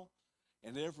bow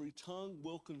and every tongue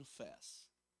will confess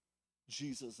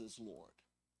Jesus is Lord.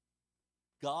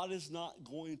 God is not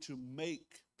going to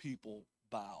make people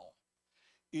bow.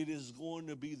 It is going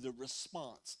to be the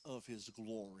response of his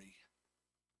glory.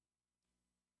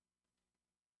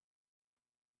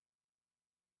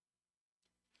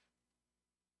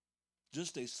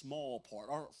 Just a small part.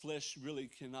 Our flesh really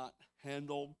cannot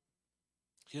handle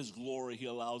his glory. He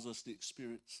allows us to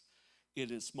experience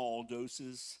it in small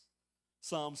doses.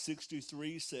 Psalm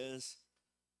 63 says,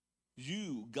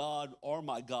 "You, God, are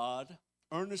my God.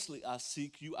 Earnestly I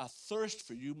seek you. I thirst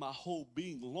for you. My whole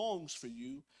being longs for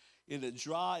you. In a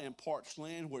dry and parched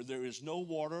land where there is no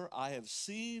water, I have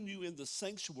seen you in the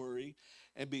sanctuary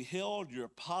and beheld your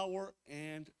power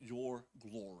and your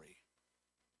glory."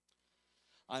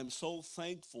 I'm so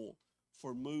thankful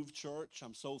for Move Church.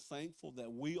 I'm so thankful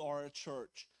that we are a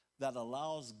church that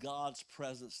allows God's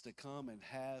presence to come and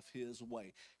have his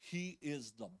way. He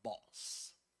is the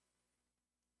boss.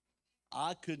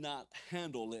 I could not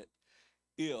handle it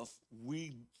if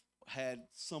we had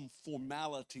some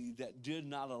formality that did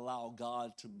not allow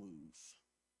God to move.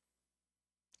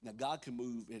 Now, God can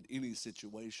move in any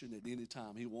situation at any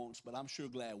time he wants, but I'm sure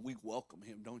glad we welcome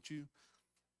him, don't you?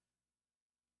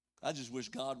 I just wish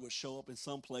God would show up in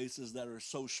some places that are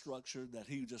so structured that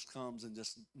he just comes and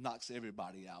just knocks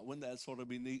everybody out. Wouldn't that sort of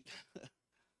be neat?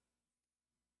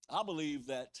 I believe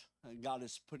that God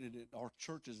has put it in our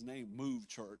church's name, Move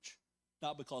Church,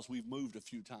 not because we've moved a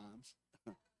few times,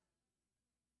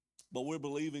 but we're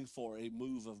believing for a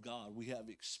move of God. We have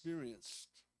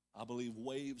experienced, I believe,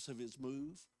 waves of his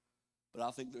move, but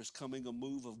I think there's coming a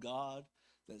move of God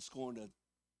that's going to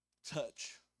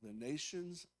touch the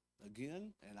nations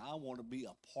again, and I want to be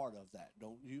a part of that,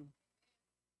 don't you?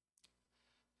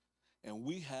 And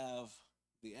we have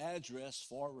the address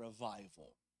for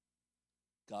revival.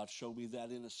 God showed me that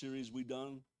in a series we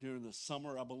done during the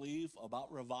summer, I believe,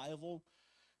 about revival.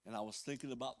 And I was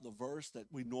thinking about the verse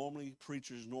that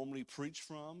preachers normally preach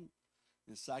from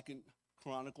in 2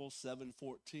 Chronicles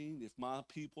 7:14. If my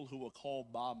people who are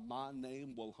called by my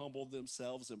name will humble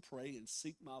themselves and pray and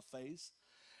seek my face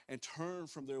and turn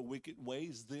from their wicked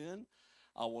ways, then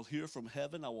I will hear from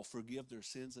heaven, I will forgive their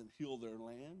sins and heal their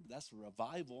land. That's a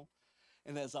revival.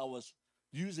 And as I was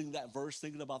using that verse,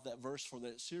 thinking about that verse for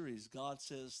that series, God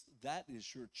says, that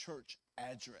is your church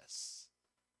address.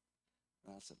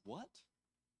 And I said, what?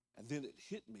 And then it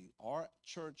hit me. Our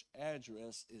church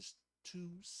address is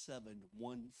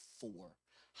 2714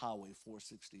 Highway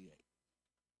 468.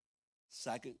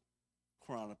 2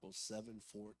 Chronicles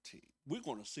 7:14. We're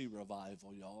going to see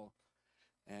revival, y'all.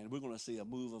 And we're going to see a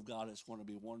move of God that's going to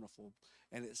be wonderful.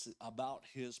 And it's about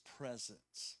his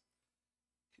presence.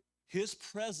 His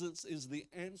presence is the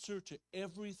answer to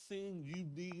everything you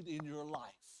need in your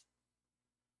life.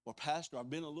 Well, Pastor, I've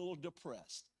been a little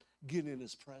depressed. Get in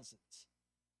his presence.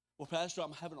 Well, Pastor,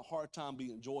 I'm having a hard time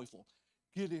being joyful.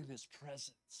 Get in his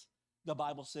presence. The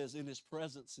Bible says in his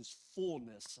presence is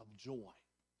fullness of joy.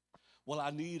 Well,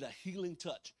 I need a healing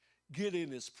touch. Get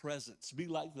in his presence. Be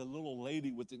like the little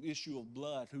lady with an issue of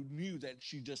blood who knew that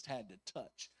she just had to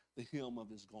touch the hem of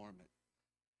his garment.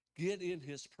 Get in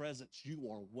his presence. You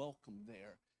are welcome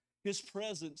there. His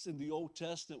presence in the Old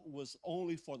Testament was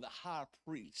only for the high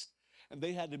priest, and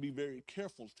they had to be very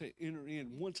careful to enter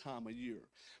in one time a year.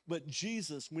 But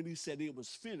Jesus, when he said it was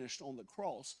finished on the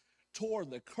cross, tore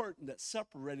the curtain that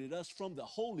separated us from the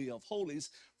Holy of Holies.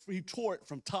 He tore it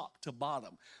from top to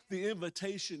bottom. The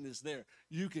invitation is there.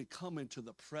 You can come into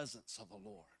the presence of the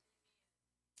Lord.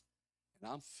 And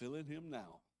I'm feeling him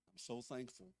now. I'm so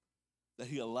thankful that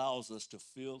he allows us to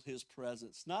feel his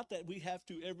presence. Not that we have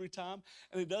to every time,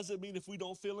 and it doesn't mean if we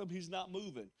don't feel him, he's not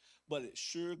moving, but it's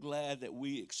sure glad that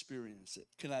we experience it.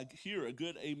 Can I hear a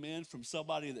good amen from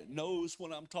somebody that knows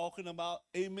what I'm talking about?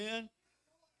 Amen?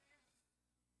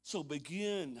 So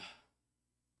begin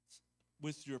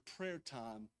with your prayer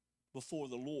time before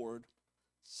the Lord,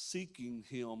 seeking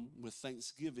him with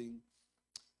thanksgiving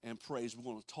and praise. We're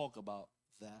going to talk about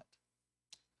that.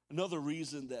 Another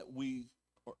reason that we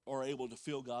are able to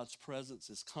feel God's presence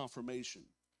is confirmation.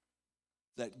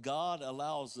 That God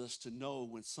allows us to know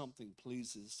when something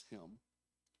pleases him,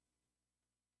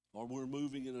 or we're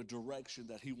moving in a direction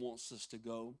that he wants us to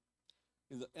go.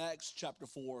 In the Acts chapter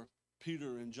 4,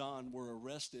 Peter and John were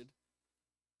arrested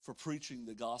for preaching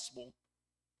the gospel,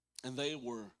 and they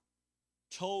were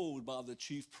told by the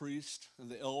chief priest and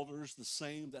the elders, the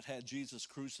same that had Jesus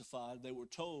crucified, they were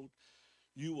told,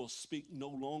 you will speak no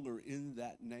longer in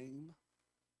that name.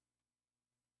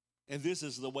 And this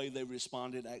is the way they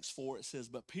responded. Acts 4, it says,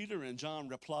 "But Peter and John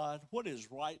replied, 'What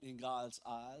is right in God's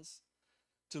eyes?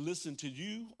 To listen to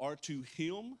you or to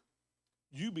him?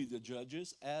 You be the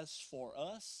judges. As for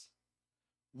us,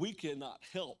 we cannot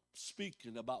help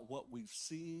speaking about what we've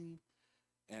seen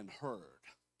and heard.'"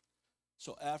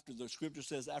 So after the scripture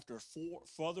says, after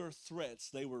further threats,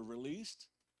 they were released.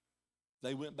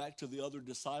 They went back to the other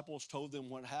disciples, told them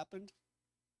what happened.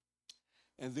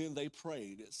 And then they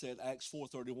prayed. It said, Acts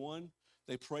 4:31,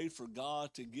 they prayed for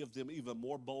God to give them even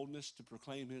more boldness to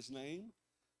proclaim his name.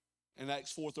 And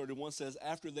Acts 4:31 says,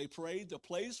 after they prayed, the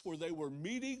place where they were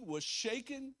meeting was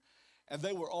shaken, and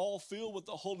they were all filled with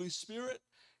the Holy Spirit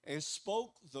and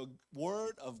spoke the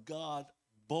word of God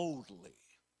boldly.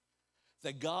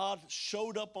 That God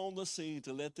showed up on the scene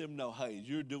to let them know, hey,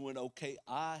 you're doing okay.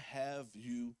 I have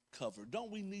you covered.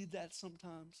 Don't we need that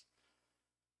sometimes?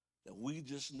 That we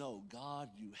just know,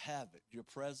 God, you have it. Your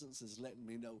presence is letting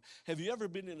me know. Have you ever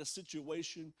been in a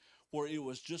situation where it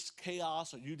was just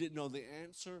chaos or you didn't know the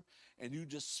answer and you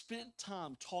just spent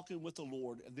time talking with the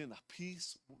Lord and then a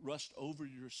peace rushed over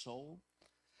your soul?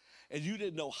 And you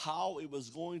didn't know how it was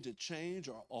going to change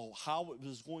or how it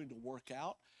was going to work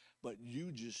out, but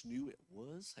you just knew it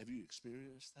was? Have you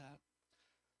experienced that?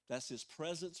 That's his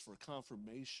presence for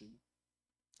confirmation.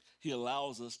 He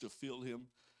allows us to feel him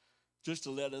just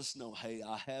to let us know, hey,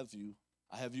 I have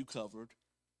you covered.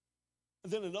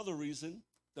 And then another reason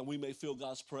that we may feel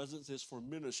God's presence is for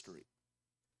ministry.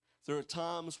 There are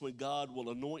times when God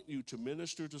will anoint you to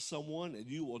minister to someone and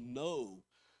you will know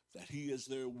that he is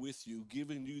there with you,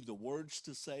 giving you the words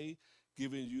to say,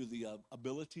 giving you the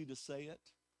ability to say it.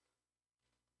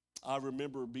 I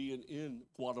remember being in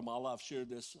Guatemala. I've shared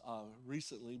this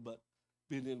recently, but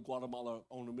being in Guatemala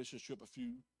on a mission trip a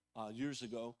few years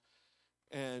ago.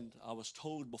 And I was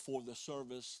told before the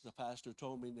service, the pastor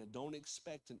told me that don't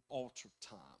expect an altar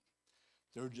time.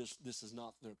 This is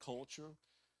not their culture.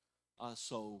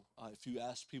 So if you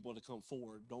ask people to come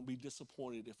forward, don't be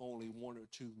disappointed if only one or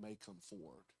two may come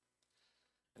forward.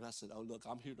 And I said, oh, look,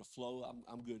 I'm here to flow.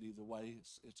 I'm good either way.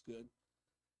 It's good.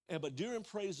 But during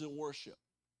praise and worship,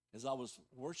 as I was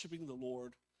worshiping the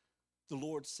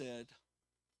Lord said,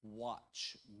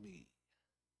 watch me.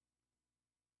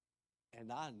 And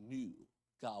I knew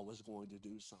God was going to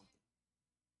do something.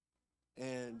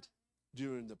 And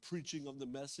during the preaching of the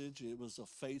message, it was a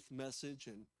faith message.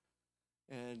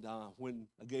 And when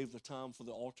I gave the time for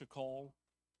the altar call,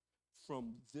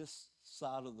 from this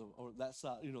side or that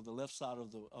side, the left side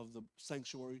of the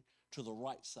sanctuary to the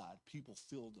right side, people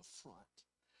filled the front.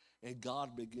 And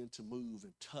God began to move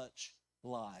and touch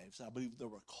lives. I believe there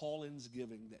were call-ins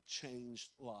giving that changed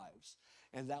lives.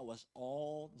 And that was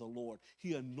all the Lord.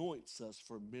 He anoints us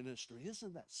for ministry.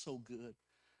 Isn't that so good?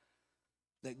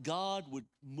 That God would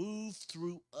move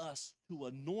through us to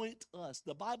anoint us.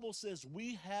 The Bible says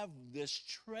we have this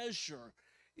treasure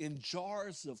in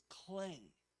jars of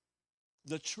clay.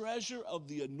 The treasure of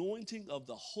the anointing of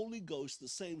the Holy Ghost, the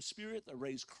same Spirit that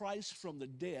raised Christ from the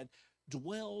dead,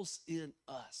 dwells in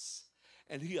us.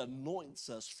 And he anoints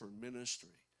us for ministry.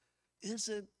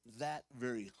 Isn't that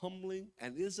very humbling?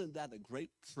 And isn't that a great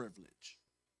privilege?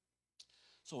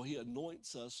 So he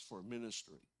anoints us for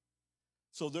ministry.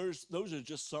 So those are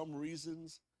just some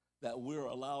reasons that we're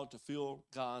allowed to feel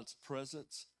God's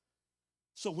presence.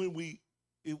 So when we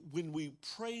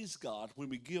praise God, when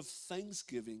we give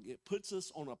thanksgiving, it puts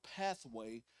us on a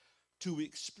pathway to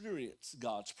experience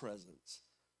God's presence.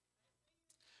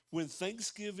 When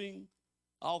thanksgiving,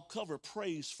 I'll cover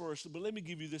praise first, but let me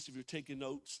give you this if you're taking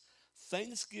notes.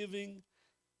 Thanksgiving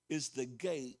is the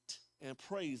gate and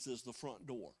praise is the front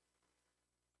door.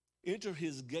 Enter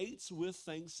his gates with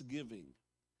thanksgiving.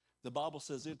 The Bible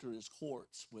says enter his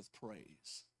courts with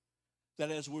praise.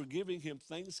 That as we're giving him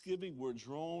thanksgiving, we're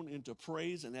drawn into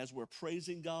praise. And as we're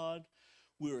praising God,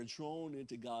 we're drawn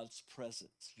into God's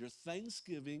presence. Your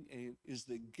thanksgiving is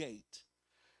the gate.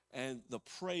 And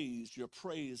your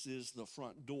praise is the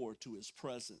front door to his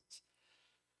presence.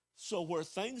 So where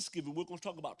thanksgiving, we're going to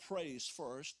talk about praise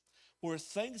first. Where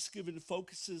thanksgiving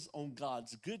focuses on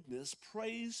God's goodness,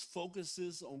 praise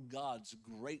focuses on God's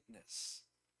greatness.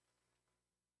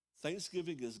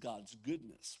 Thanksgiving is God's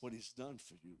goodness, what he's done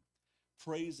for you.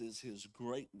 Praise is his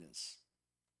greatness.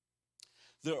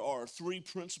 There are 3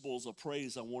 principles of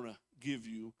praise I want to give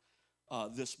you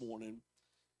this morning.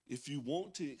 If you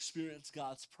want to experience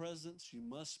God's presence, you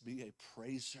must be a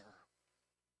praiser.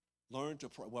 Learn to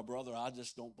pray. Well, brother, I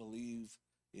just don't believe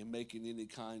in making any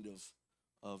kind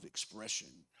of expression.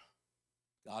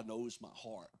 God knows my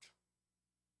heart.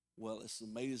 Well, it's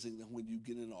amazing that when you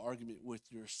get in an argument with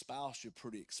your spouse, you're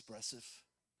pretty expressive.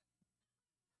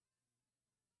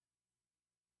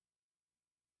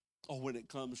 Or when it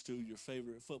comes to your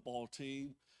favorite football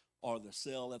team or the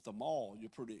sale at the mall, you're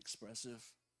pretty expressive.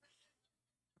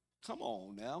 Come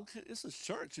on now. It's a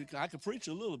church. I can preach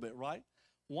a little bit, right?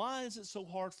 Why is it so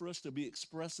hard for us to be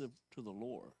expressive to the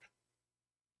Lord?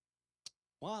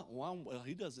 Why? Well,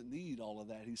 he doesn't need all of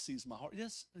that. He sees my heart.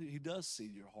 Yes, he does see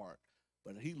your heart,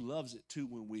 but he loves it too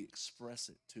when we express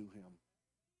it to him.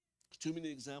 Too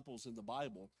many examples in the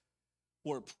Bible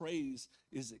where praise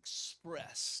is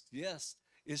expressed. Yes,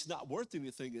 it's not worth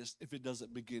anything if it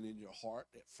doesn't begin in your heart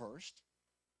at first.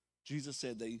 Jesus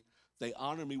said they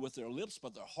honor me with their lips,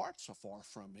 but their hearts are far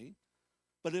from me.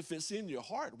 But if it's in your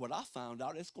heart, what I found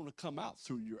out, it's going to come out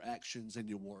through your actions and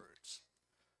your words.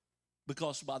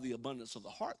 Because by the abundance of the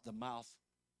heart, the mouth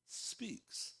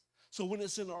speaks. So when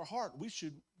it's in our heart, we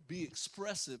should be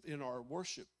expressive in our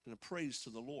worship and praise to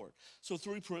the Lord. So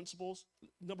 3 principles.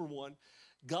 Number 1,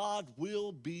 God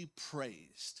will be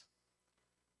praised.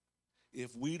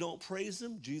 If we don't praise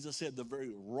him, Jesus said the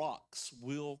very rocks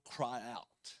will cry out.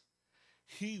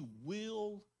 He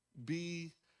will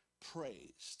be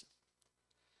praised.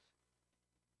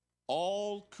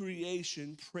 All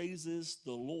creation praises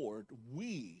the Lord.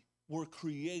 We were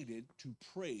created to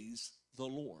praise the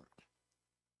Lord.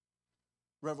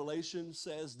 Revelation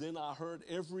says, then I heard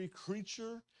every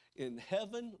creature in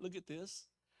heaven, look at this,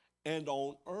 and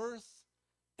on earth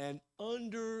and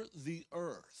under the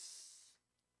earth.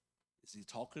 Is he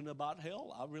talking about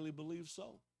hell? I really believe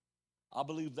so. I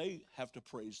believe they have to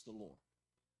praise the Lord.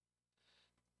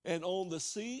 And on the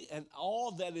sea and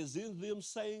all that is in them,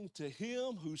 saying, to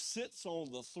him who sits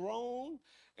on the throne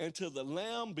and to the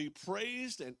Lamb be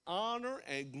praised and honor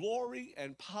and glory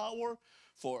and power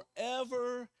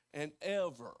forever and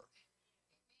ever.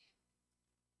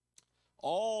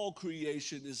 All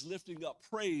creation is lifting up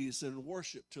praise and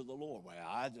worship to the Lord. Well,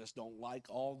 I just don't like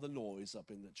all the noise up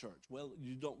in the church. Well,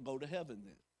 you don't go to heaven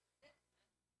then.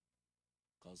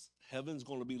 Because heaven's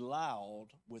going to be loud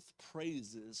with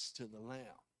praises to the Lamb.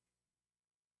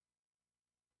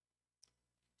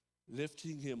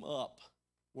 Lifting him up,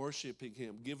 worshiping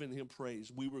him, giving him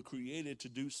praise. We were created to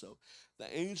do so.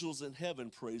 The angels in heaven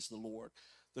praise the Lord.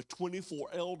 The 24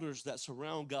 elders that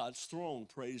surround God's throne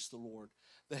praise the Lord.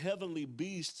 The heavenly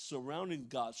beasts surrounding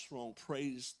God's throne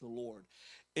praise the Lord.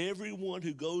 Everyone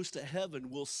who goes to heaven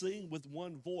will sing with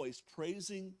one voice,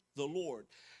 praising the Lord.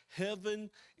 Heaven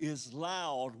is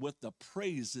loud with the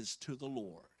praises to the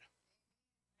Lord.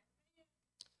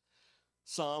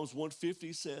 Psalms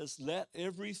 150 says, let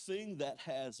everything that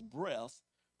has breath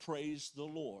praise the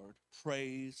Lord.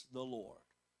 Praise the Lord.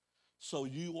 So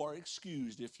you are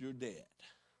excused if you're dead.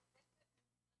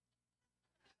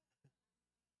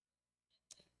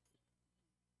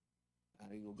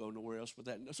 I ain't going to go nowhere else with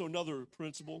that. So another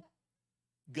principle,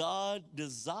 God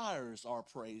desires our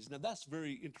praise. Now that's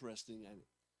very interesting, ain't it?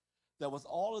 That with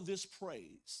all of this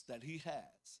praise that he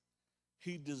has,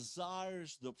 he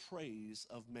desires the praise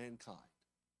of mankind.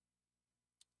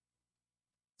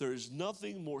 There is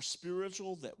nothing more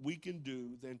spiritual that we can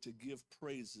do than to give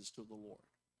praises to the Lord.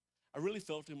 I really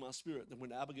felt in my spirit that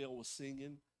when Abigail was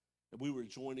singing and we were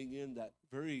joining in that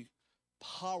very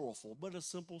powerful but a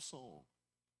simple song,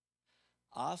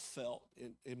 I felt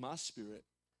in my spirit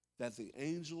that the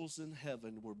angels in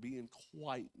heaven were being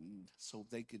quietened so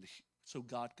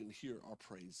God can hear our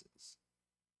praises.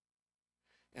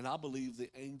 And I believe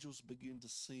the angels begin to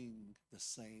sing the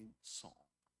same song.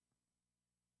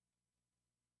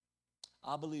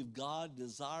 I believe God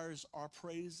desires our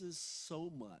praises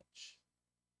so much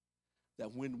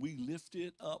that when we lift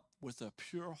it up with a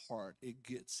pure heart, it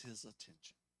gets his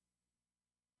attention.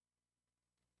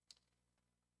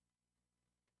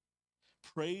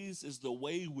 Praise is the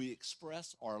way we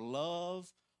express our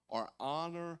love, our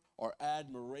honor, our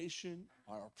admiration,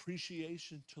 our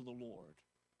appreciation to the Lord.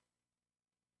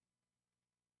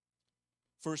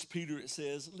 1 Peter, it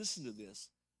says, listen to this,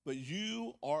 but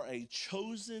you are a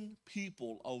chosen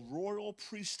people, a royal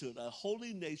priesthood, a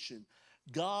holy nation,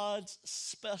 God's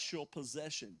special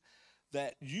possession,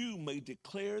 that you may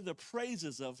declare the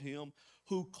praises of him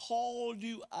who called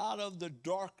you out of the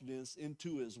darkness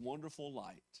into his wonderful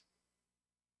light.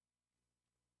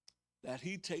 That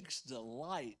he takes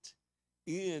delight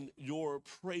in your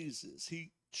praises.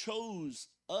 He chose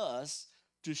us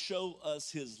to show us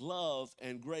his love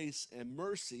and grace and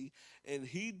mercy, and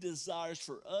he desires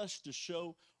for us to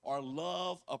show our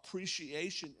love,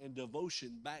 appreciation, and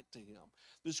devotion back to him.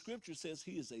 The scripture says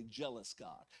he is a jealous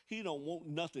God. He don't want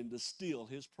nothing to steal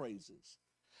his praises.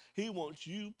 He wants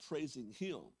you praising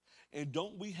him, and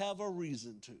don't we have a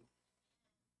reason to?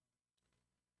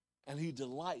 And he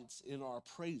delights in our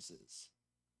praises.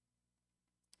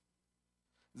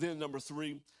 Then number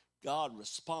 3, God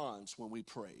responds when we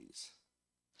praise.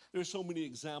 There's so many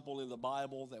examples in the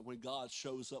Bible that when God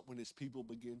shows up, when his people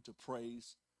begin to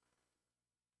praise,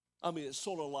 I mean, it's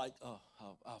sort of like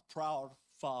a proud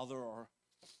father or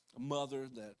a mother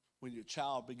that when your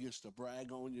child begins to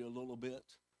brag on you a little bit,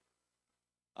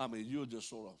 I mean, you'll just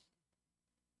sort of,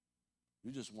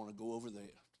 you just want to go over the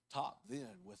top then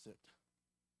with it.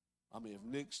 I mean, if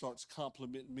Nick starts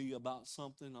complimenting me about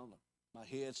something, I don't know, my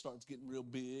head starts getting real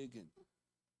big, and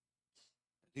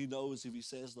he knows if he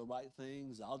says the right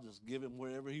things, I'll just give him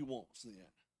wherever he wants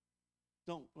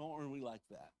then. Aren't we like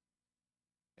that?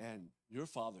 And your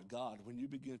Father God, when you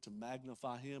begin to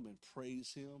magnify him and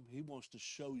praise him, he wants to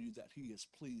show you that he is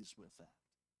pleased with that.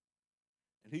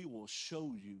 And he will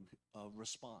show you a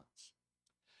response.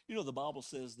 You know, the Bible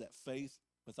says that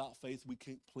without faith, we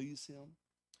can't please him.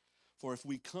 For if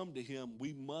we come to him,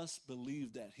 we must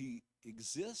believe that he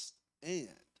exists and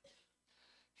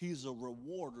he's a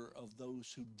rewarder of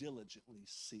those who diligently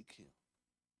seek him.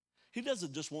 He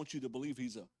doesn't just want you to believe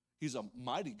he's a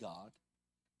mighty God.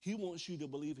 He wants you to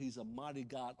believe he's a mighty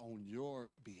God on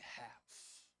your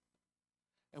behalf.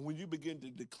 And when you begin to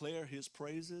declare his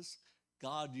praises,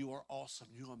 God, you are awesome.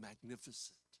 You are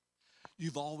magnificent.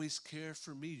 You've always cared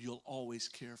for me. You'll always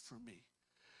care for me.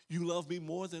 You love me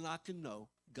more than I can know.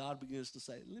 God begins to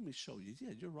say, let me show you.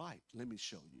 Yeah, you're right. Let me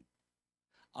show you.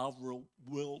 I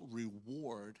will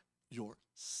reward your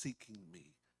seeking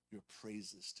me, your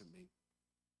praises to me.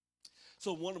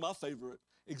 So one of my favorite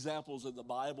examples in the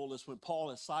Bible is when Paul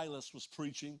and Silas was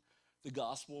preaching the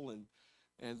gospel,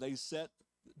 and they set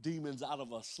demons out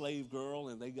of a slave girl,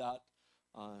 and they got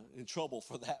in trouble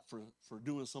for that, for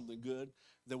doing something good.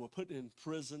 They were put in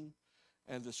prison,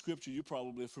 and the scripture, you're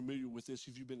probably familiar with this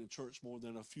if you've been in church more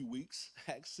than a few weeks,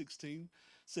 Acts 16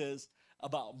 says,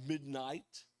 about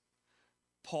midnight,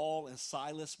 Paul and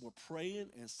Silas were praying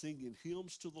and singing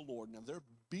hymns to the Lord. Now, they're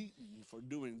beaten for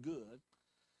doing good,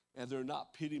 and they're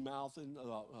not pity-mouthing,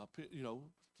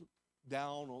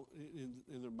 down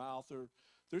in their mouth.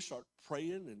 They start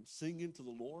praying and singing to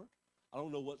the Lord. I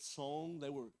don't know what song they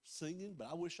were singing, but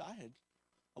I wish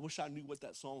I knew what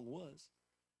that song was.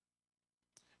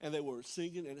 And they were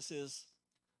singing, and it says,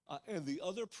 and the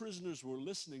other prisoners were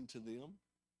listening to them.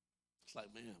 It's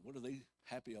like, man, what are they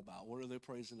happy about? What are they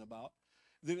praising about?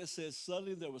 Then it says,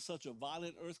 suddenly there was such a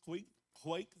violent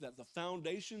earthquake that the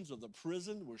foundations of the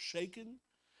prison were shaken,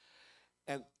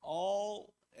 and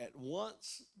all at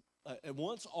once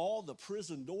all the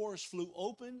prison doors flew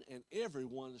open, and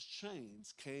everyone's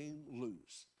chains came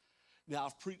loose. Now,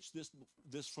 I've preached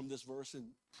this from this verse in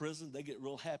prison. They get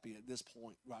real happy at this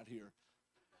point right here,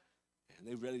 and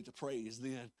they're ready to praise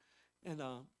then. And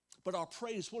but our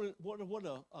praise, what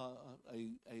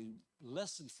a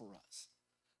lesson for us.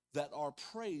 That our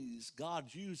praise,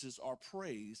 God uses our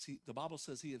praise. The Bible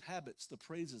says he inhabits the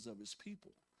praises of his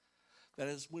people. That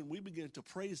is, when we begin to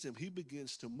praise him, he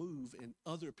begins to move, and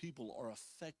other people are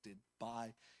affected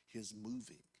by his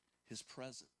moving, his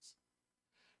presence.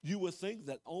 You would think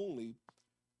that only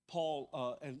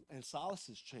Paul and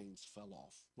Silas's chains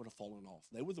would have fallen off.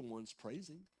 They were the ones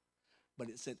praising, but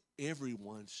it said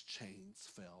everyone's chains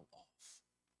fell off.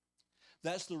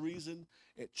 That's the reason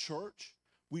at church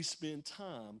we spend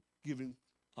time giving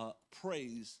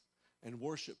praise and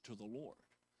worship to the Lord.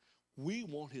 We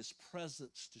want his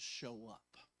presence to show up.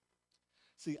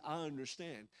 See, I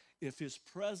understand. If his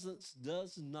presence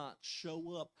does not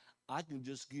show up, I can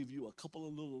just give you a couple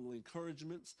of little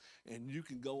encouragements, and you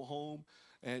can go home,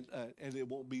 and it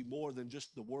won't be more than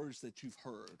just the words that you've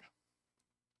heard.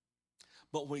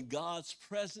 But when God's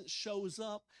presence shows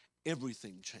up,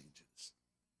 everything changes.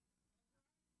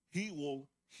 He will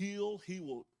heal,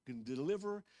 can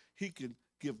deliver, he can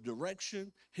give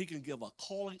direction, he can give a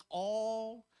calling,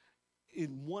 all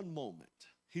in one moment.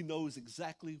 He knows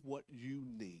exactly what you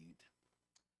need.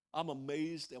 I'm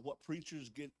amazed at what preachers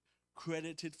get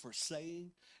credited for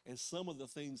saying, and some of the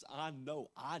things I know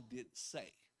I didn't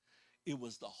say. It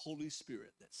was the Holy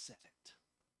Spirit that said it.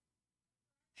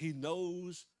 He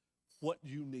knows what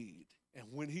you need, and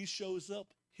when he shows up,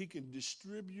 he can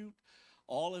distribute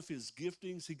all of his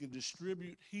giftings. He can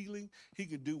distribute healing. He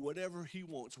can do whatever he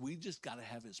wants. We just got to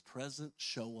have his presence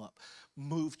show up.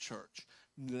 Move, church.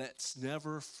 Let's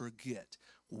never forget,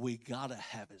 we got to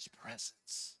have his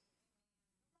presence.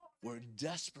 We're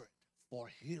desperate for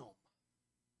him,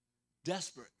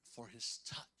 desperate for his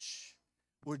touch.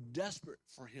 We're desperate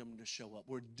for him to show up.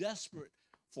 We're desperate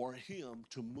for him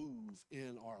to move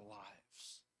in our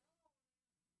lives.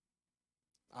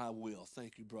 I will.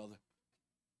 Thank you, brother.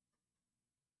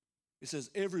 It says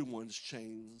everyone's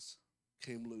chains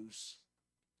came loose.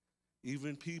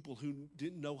 Even people who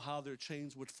didn't know how their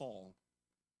chains would fall.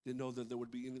 Didn't know that there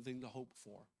would be anything to hope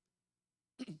for.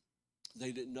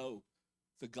 They didn't know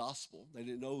the gospel. They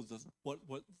didn't know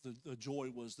what the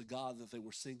joy was, the God that they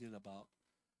were singing about.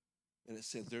 And it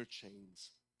said their chains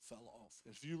fell off.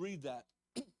 If you read that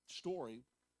story,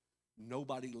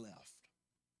 nobody left.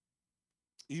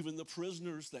 Even the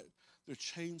prisoners that their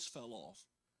chains fell off,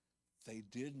 they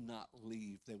did not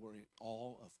leave. They were in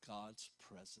awe of God's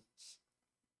presence.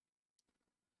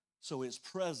 So his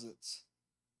presence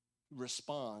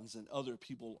responds and other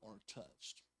people are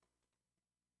touched.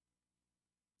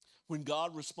 When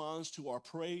God responds to our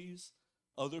praise,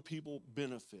 other people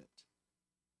benefit.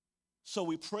 So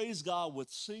we praise God with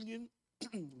singing.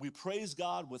 We praise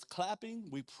God with clapping.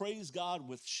 We praise God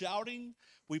with shouting.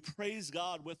 We praise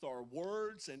God with our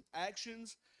words and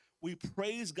actions. We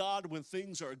praise God when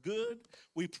things are good.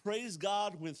 We praise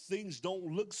God when things don't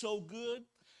look so good.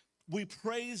 We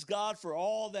praise God for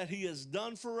all that he has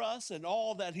done for us and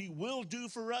all that he will do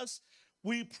for us.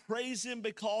 We praise him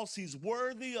because he's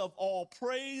worthy of all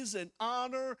praise and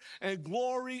honor and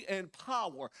glory and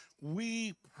power.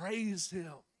 We praise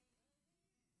him.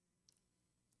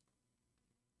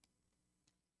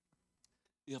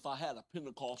 If I had a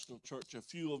Pentecostal church, a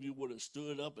few of you would have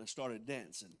stood up and started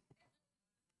dancing.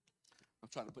 I'm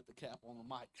trying to put the cap on the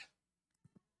mic.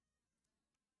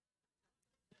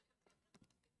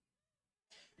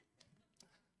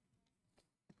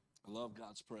 I love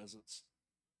God's presence.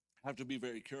 I have to be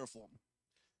very careful.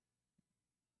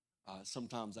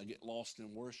 Sometimes I get lost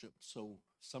in worship, so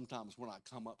sometimes when I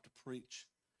come up to preach,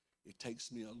 it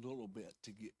takes me a little bit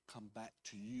to come back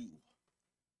to you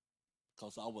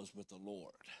because I was with the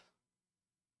Lord.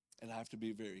 And I have to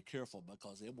be very careful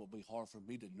because it will be hard for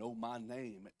me to know my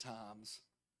name at times.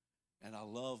 And I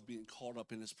love being caught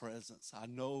up in his presence. I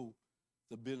know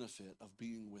the benefit of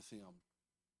being with him.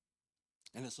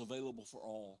 And it's available for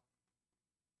all.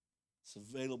 It's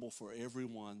available for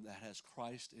everyone that has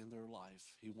Christ in their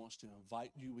life. He wants to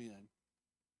invite you in,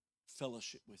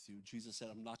 fellowship with you. Jesus said,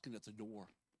 I'm knocking at the door.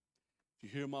 If you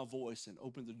hear my voice and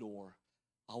open the door,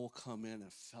 I will come in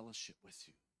and fellowship with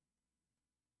you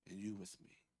and you with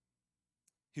me.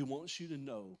 He wants you to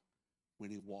know when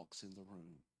he walks in the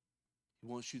room. He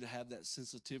wants you to have that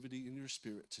sensitivity in your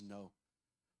spirit to know,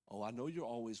 oh, I know you're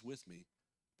always with me,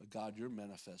 but God, your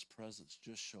manifest presence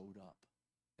just showed up,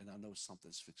 and I know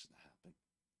something's fixing to happen.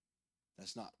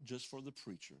 That's not just for the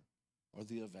preacher or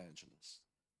the evangelist.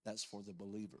 That's for the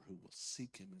believer who will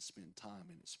seek him and spend time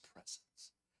in his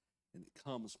presence. And it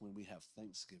comes when we have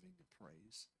thanksgiving and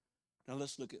praise. Now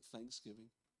let's look at thanksgiving.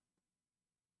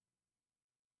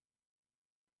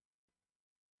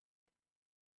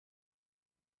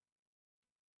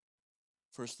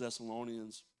 First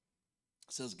Thessalonians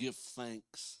says, give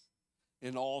thanks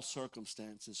in all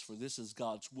circumstances, for this is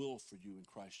God's will for you in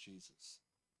Christ Jesus.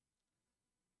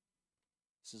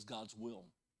 This is God's will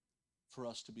for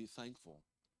us to be thankful.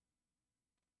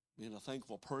 Being a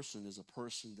thankful person is a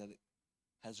person that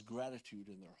has gratitude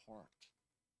in their heart.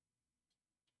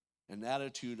 An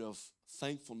attitude of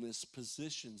thankfulness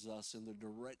positions us in the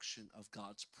direction of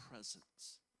God's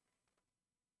presence.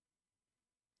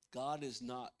 God is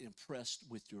not impressed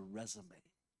with your resume.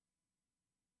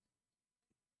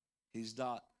 He's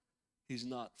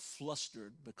not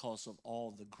flustered because of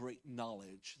all the great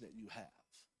knowledge that you have.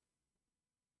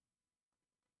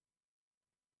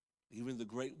 Even the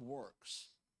great works.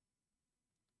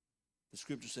 The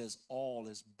scripture says all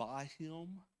is by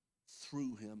him,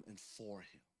 through him, and for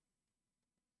him.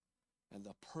 And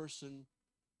the person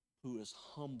who is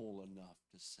humble enough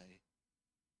to say,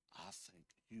 I thank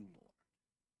you, Lord.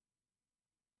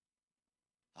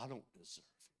 I don't deserve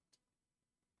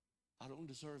it. I don't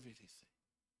deserve anything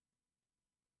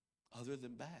other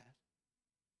than bad.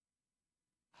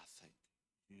 I thank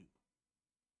you.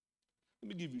 Let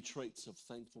me give you traits of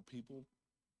thankful people.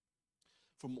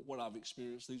 From what I've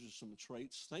experienced, these are some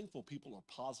traits. Thankful people are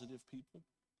positive people.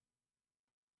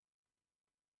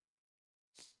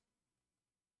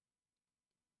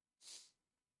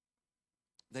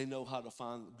 They know how to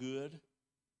find good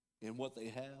in what they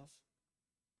have.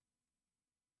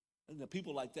 And the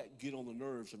people like that get on the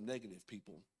nerves of negative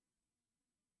people.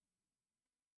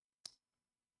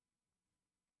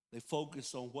 They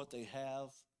focus on what they have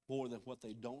more than what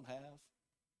they don't have.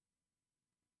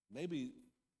 Maybe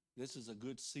this is a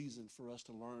good season for us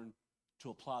to learn to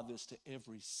apply this to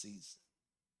every season,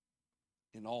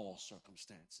 in all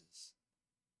circumstances.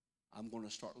 I'm going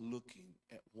to start looking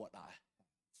at what I have.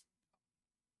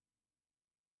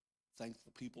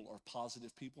 Thankful people are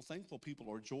positive people. Thankful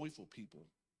people are joyful people.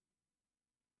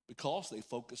 Because they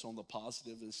focus on the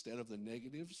positive instead of the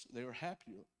negatives, they are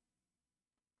happier.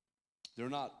 They're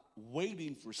not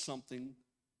waiting for something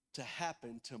to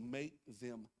happen to make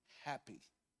them happy.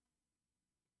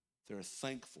 They're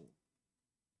thankful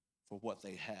for what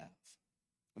they have.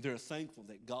 They're thankful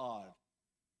that God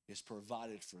is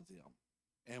provided for them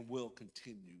and will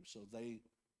continue. So they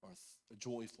are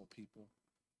joyful people.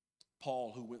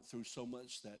 Paul, who went through so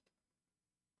much that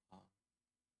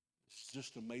it's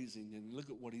just amazing. And look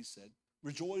at what he said.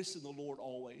 Rejoice in the Lord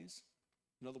always.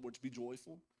 In other words, be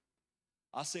joyful.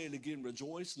 I say it again,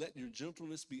 rejoice. Let your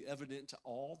gentleness be evident to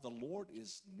all. The Lord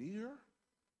is near.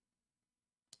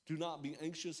 Do not be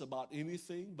anxious about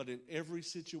anything, but in every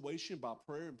situation, by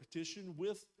prayer and petition,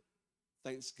 with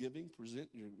thanksgiving, present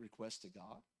your request to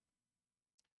God.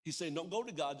 He's saying, don't go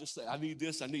to God, just say, I need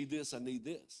this, I need this, I need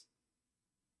this.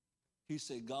 He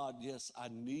said, God, yes, I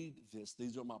need this.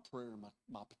 These are my prayer and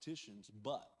my petitions,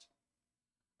 but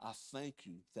I thank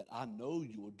you that I know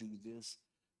you will do this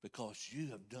because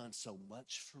you have done so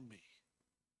much for me.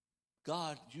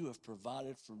 God, you have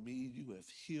provided for me. You have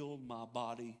healed my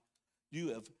body.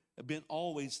 You have been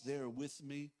always there with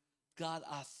me. God,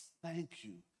 I thank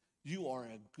you. You are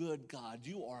a good God.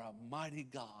 You are a mighty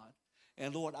God.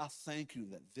 And Lord, I thank you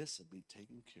that this will be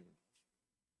taken care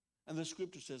of. And the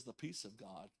scripture says the peace of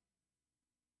God,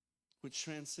 which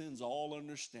transcends all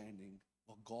understanding,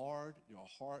 will guard your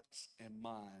hearts and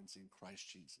minds in Christ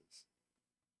Jesus.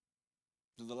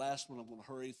 To the last one, I'm going to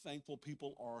hurry. Thankful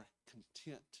people are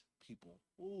content people.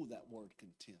 Oh, that word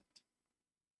content.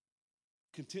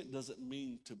 Content doesn't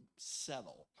mean to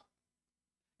settle.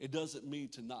 It doesn't mean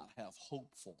to not have hope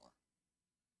for.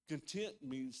 Content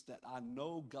means that I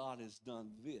know God has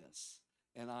done this,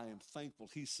 and I am thankful.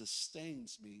 He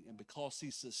sustains me, and because he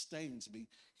sustains me,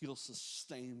 he'll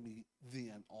sustain me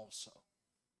then also.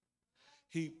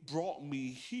 He brought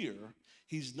me here.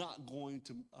 He's not going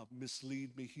to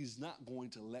mislead me. He's not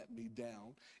going to let me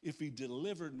down. If he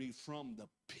delivered me from the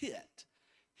pit,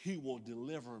 he will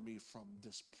deliver me from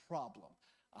this problem.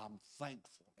 I'm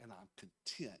thankful and I'm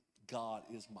content. God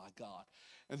is my God.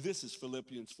 And this is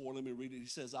Philippians 4. Let me read it. He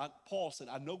says, Paul said,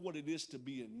 I know what it is to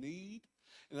be in need,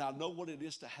 and I know what it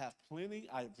is to have plenty.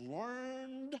 I've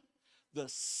learned the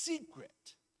secret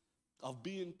of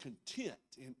being content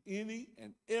in any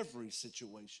and every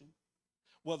situation,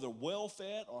 whether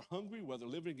well-fed or hungry, whether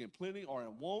living in plenty or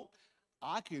in want.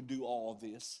 I can do all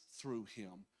this through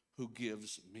him who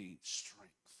gives me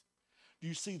strength. Do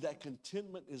you see that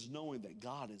contentment is knowing that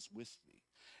God is with me?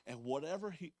 And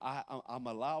whatever I'm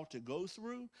allowed to go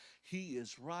through, he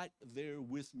is right there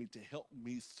with me to help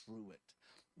me through it.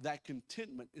 That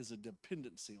contentment is a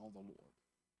dependency on the Lord.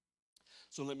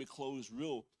 So let me close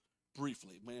real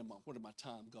briefly. Man, where did my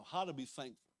time go? How to be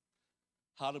thankful.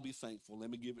 How to be thankful.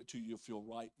 Let me give it to you if you'll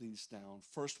write these down.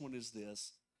 First one is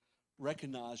this.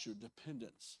 Recognize your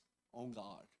dependence on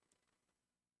God.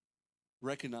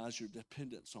 Recognize your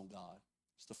dependence on God.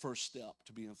 It's the first step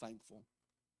to being thankful.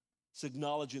 It's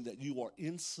acknowledging that you are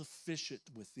insufficient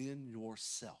within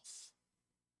yourself.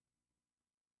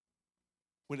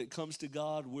 When it comes to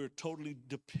God, we're totally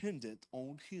dependent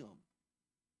on him.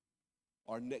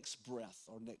 Our next breath,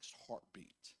 our next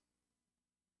heartbeat.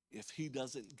 If he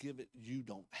doesn't give it, you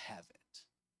don't have it.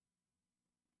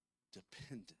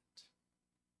 Dependent.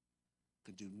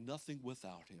 Can do nothing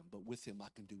without him, but with him I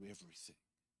can do everything.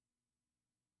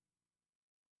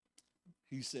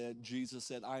 He said, Jesus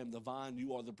said, I am the vine,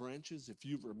 you are the branches. If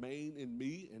you remain in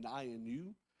me and I in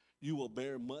you, you will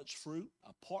bear much fruit.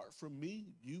 Apart from me,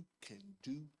 you can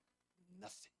do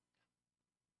nothing.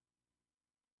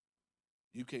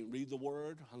 You can't read the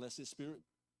word unless his spirit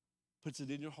puts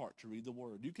it in your heart to read the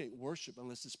word. You can't worship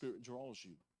unless the spirit draws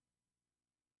you.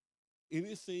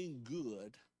 Anything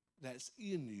good that's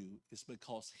in you is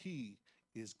because he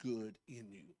is good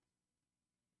in you.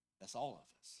 That's all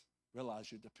of us. Realize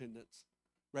your dependence.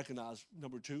 Recognize,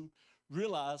 number two,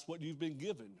 realize what you've been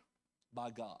given by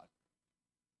God.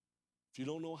 If you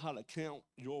don't know how to count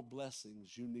your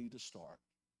blessings, you need to start.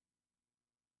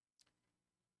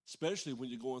 Especially when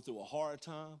you're going through a hard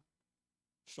time,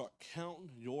 start counting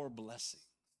your blessings.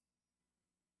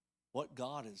 What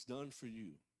God has done for you.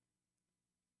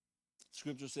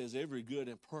 Scripture says every good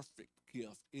and perfect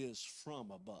gift is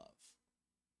from above,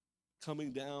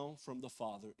 coming down from the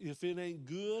Father. If it ain't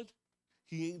good,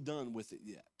 he ain't done with it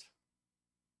yet.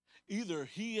 Either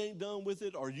he ain't done with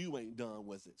it or you ain't done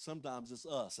with it. Sometimes it's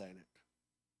us, ain't it?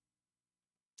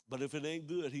 But if it ain't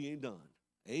good, he ain't done.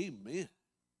 Amen.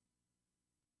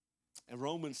 And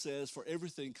Romans says, for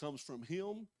everything comes from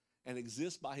him and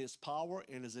exists by his power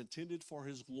and is intended for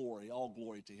his glory. All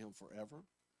glory to him forever.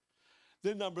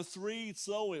 Then number three,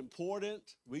 so important,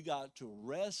 we got to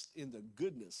rest in the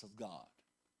goodness of God.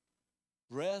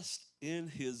 Rest in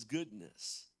his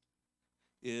goodness.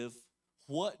 If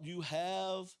what you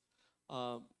have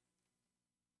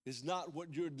is not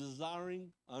what you're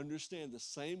desiring, understand the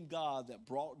same God that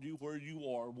brought you where you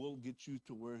are will get you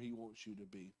to where he wants you to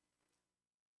be.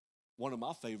 One of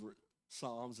my favorite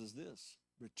Psalms is this: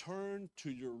 return to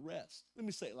your rest. Let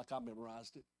me say it like I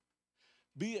memorized it.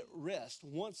 Be at rest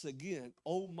once again,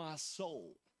 O my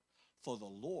soul, for the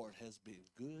Lord has been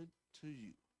good to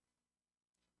you.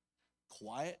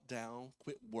 Quiet down,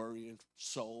 quit worrying,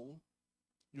 soul.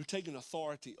 You're taking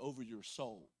authority over your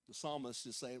soul. The psalmist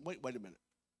is saying, wait a minute.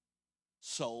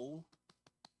 Soul,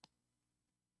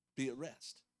 be at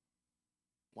rest.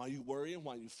 Why are you worrying?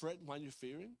 Why are you fretting? Why are you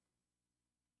fearing?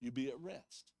 You be at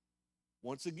rest.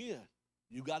 Once again,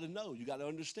 you got to know, you got to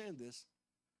understand this.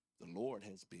 The Lord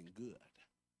has been good.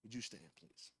 Would you stand,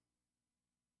 please?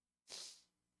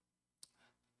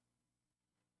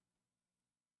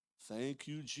 Thank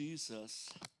you, Jesus.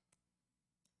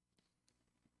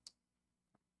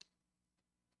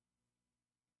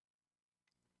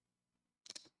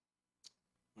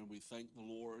 When we thank the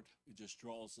Lord, it just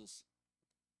draws us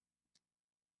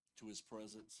to his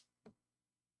presence.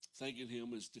 Thanking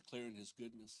him is declaring his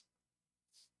goodness.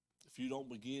 If you don't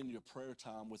begin your prayer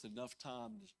time with enough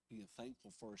time to being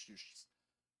thankful first,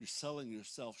 you're selling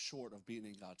yourself short of being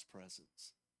in God's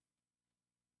presence.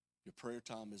 Your prayer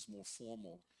time is more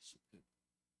formal.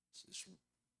 It's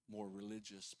more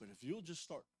religious. But if you'll just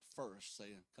start first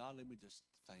saying, God, let me just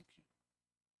thank you.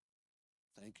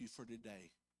 Thank you for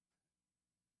today.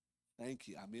 Thank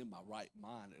you. I'm in my right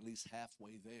mind, at least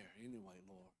halfway there. Anyway,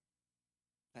 Lord,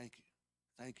 thank you.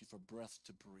 Thank you for breath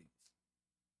to breathe.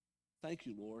 Thank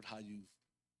you, Lord, how you've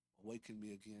awakened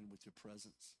me again with your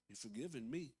presence. You've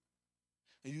forgiven me.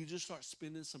 And you just start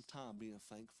spending some time being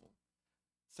thankful.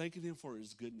 Thanking him for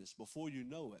his goodness. Before you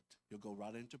know it, you'll go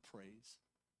right into praise.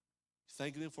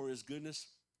 Thanking him for his goodness,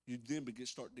 you then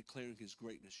start declaring his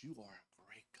greatness. You are a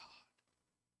great God.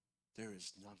 There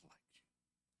is none like you.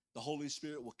 The Holy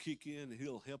Spirit will kick in and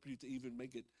he'll help you to even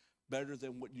make it better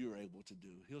than what you're able to do.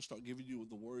 He'll start giving you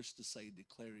the words to say,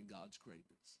 declaring God's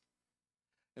greatness.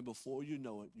 And before you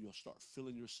know it, you'll start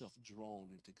feeling yourself drawn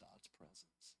into God's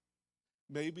presence.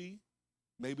 Maybe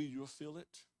you'll feel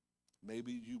it.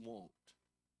 Maybe you won't.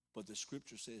 But the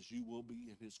scripture says you will be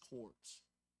in his courts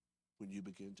when you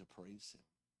begin to praise him.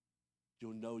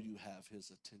 You'll know you have his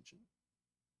attention.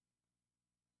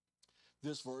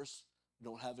 This verse, I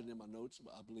don't have it in my notes,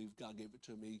 but I believe God gave it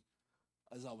to me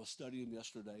as I was studying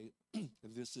yesterday.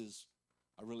 And this is,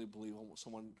 I really believe I want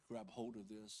someone to grab hold of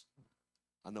this.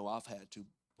 I know I've had to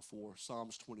before.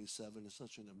 Psalms 27 is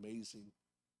such an amazing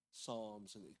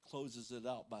Psalms, and it closes it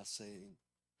out by saying,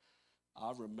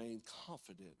 I remain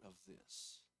confident of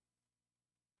this.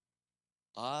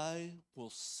 I will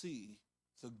see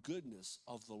the goodness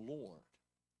of the Lord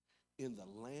in the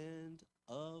land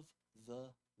of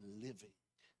the living.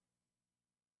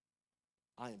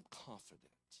 I am confident.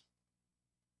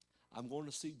 I'm going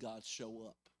to see God show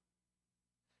up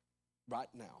right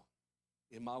now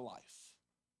in my life,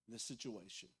 in this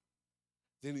situation.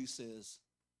 Then he says,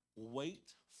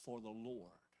 wait for the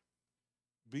Lord.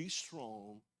 Be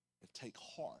strong and take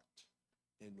heart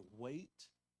and wait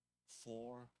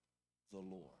for the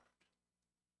Lord.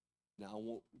 Now, I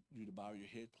want you to bow your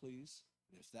head, please.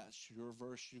 And if that's your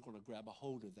verse, you're going to grab a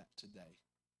hold of that today.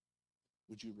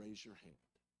 Would you raise your hand?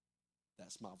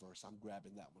 That's my verse. I'm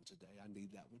grabbing that one today. I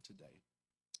need that one today.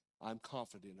 I'm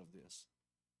confident of this.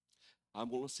 I'm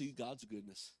going to see God's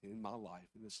goodness in my life,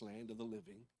 in this land of the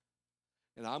living.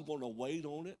 And I'm going to wait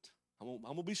on it. I'm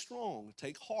going to be strong,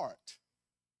 take heart.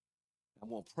 I'm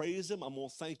going to praise him. I'm going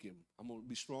to thank him. I'm going to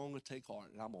be strong and take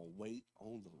heart. And I'm going to wait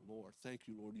on the Lord. Thank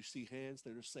you, Lord. You see hands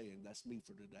that are saying, that's me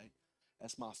for today.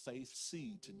 That's my faith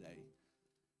seed today.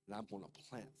 And I'm going to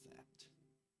plant that.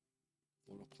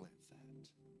 I'm going to plant that.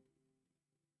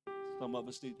 Some of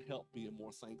us need help being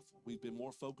more thankful. We've been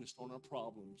more focused on our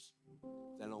problems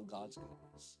than on God's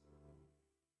goodness.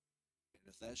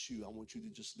 And if that's you, I want you to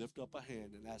just lift up a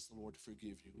hand and ask the Lord to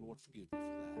forgive you. Lord, forgive me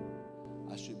for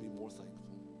that. I should be more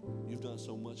thankful. You've done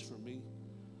so much for me.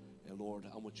 And Lord,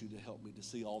 I want you to help me to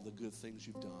see all the good things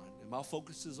you've done. And my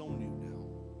focus is on you now.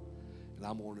 And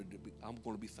I'm going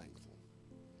to be thankful.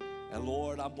 And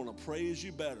Lord, I'm going to praise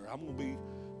you better. I'm going to be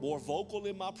more vocal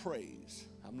in my praise.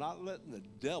 I'm not letting the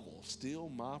devil steal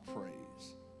my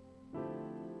praise.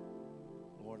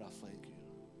 Lord, I thank you.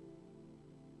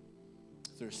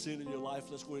 If there's sin in your life,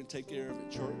 let's go ahead and take care of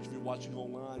it. Church, if you're watching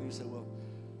online, you say, well,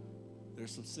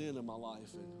 there's some sin in my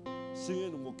life. And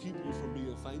sin will keep you from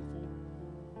being thankful.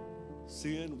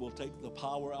 Sin will take the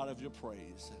power out of your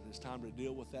praise. And it's time to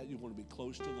deal with that. You want to be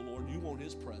close to the Lord. You want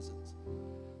his presence.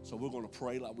 So we're going to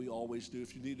pray like we always do.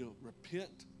 If you need to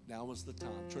repent, Now is the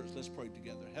time. Church, let's pray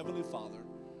together. Heavenly Father,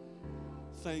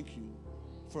 thank you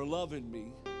for loving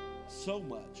me so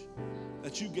much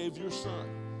that you gave your son,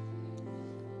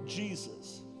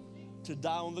 Jesus, to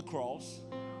die on the cross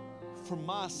for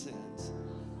my sins.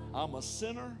 I'm a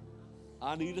sinner.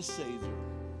 I need a Savior.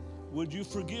 Would you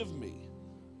forgive me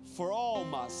for all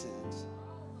my sins?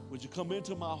 Would you come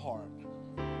into my heart?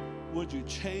 Would you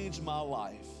change my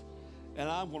life? And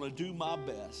I'm going to do my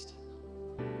best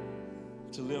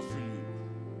to live for you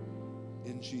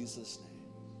in Jesus' name.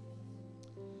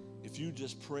 If you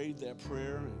just prayed that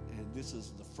prayer and this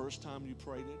is the first time you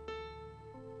prayed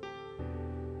it,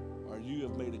 or you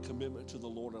have made a commitment to the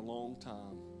Lord a long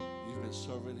time, you've been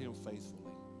serving him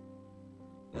faithfully,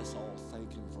 let's all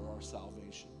thank him for our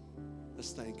salvation.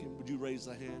 Let's thank him. Would you raise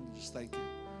a hand and just thank him?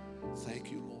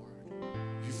 Thank you, Lord.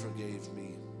 You forgave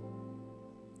me.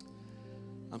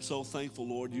 I'm so thankful,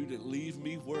 Lord, you didn't leave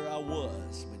me where I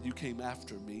was, but you came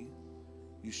after me.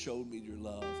 You showed me your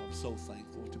love. I'm so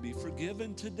thankful to be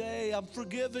forgiven today. I'm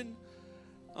forgiven.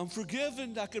 I'm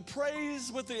forgiven. I can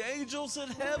praise with the angels in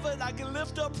heaven. I can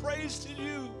lift up praise to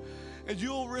you, and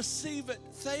you'll receive it.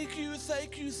 Thank you,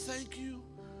 thank you, thank you.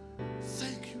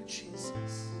 Thank you,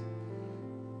 Jesus.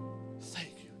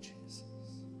 Thank you, Jesus.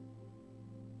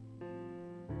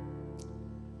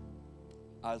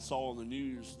 I saw on the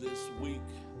news this week,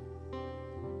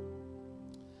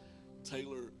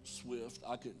 Taylor Swift,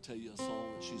 I couldn't tell you a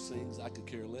song that she sings, I could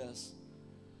care less,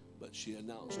 but she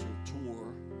announced her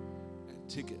tour and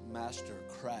Ticketmaster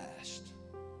crashed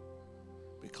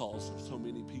because of so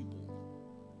many people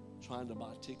trying to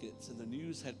buy tickets, and the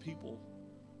news had people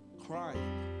crying,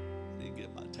 I didn't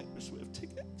get my Taylor Swift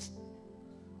tickets.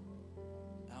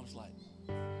 I was like,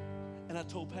 and I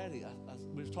told Patty,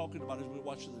 we were talking about it as we were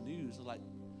watching the news, I was like,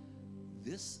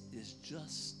 this is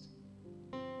just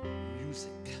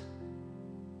music.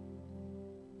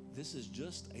 This is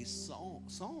just a song.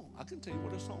 I can tell you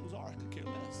what her songs are. I could care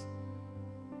less.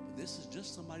 But this is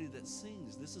just somebody that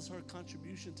sings. This is her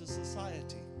contribution to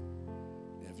society.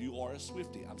 And if you are a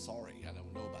Swiftie, I'm sorry. I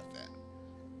don't know about that.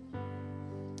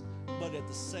 But at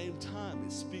the same time,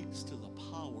 it speaks to the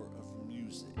power of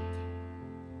music.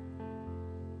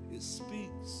 It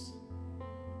speaks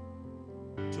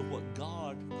to what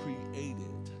God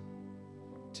created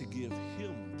to give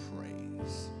him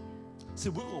praise. See,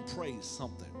 we're going to praise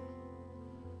something.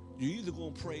 You're either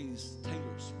going to praise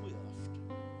Taylor Swift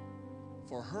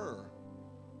for her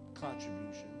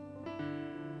contribution,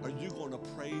 or you're going to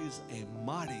praise a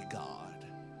mighty God,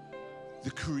 the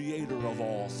creator of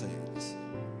all things.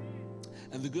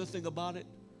 And the good thing about it,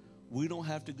 we don't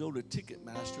have to go to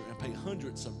Ticketmaster and pay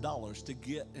hundreds of dollars to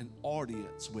get an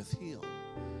audience with him.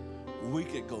 We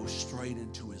could go straight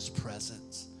into his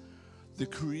presence, the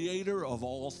creator of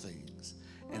all things,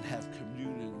 and have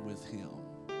communion with him.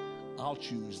 I'll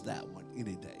choose that one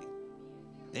any day.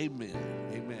 Amen.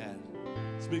 Amen.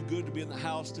 It's been good to be in the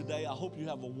house today. I hope you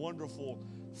have a wonderful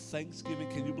Thanksgiving.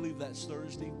 Can you believe that's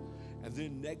Thursday? And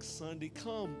then next Sunday,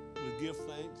 come and give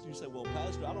thanks. You say, well,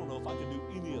 Pastor, I don't know if I can do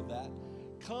any of that.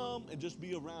 Come and just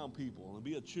be around people and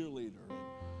be a cheerleader.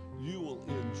 And you will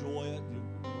enjoy it. You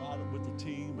ride it with the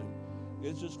team, and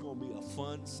it's just going to be a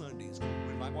fun Sunday.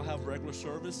 We're not going to have regular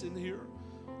service in here.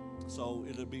 So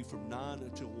it'll be from 9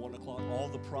 until 1 o'clock. All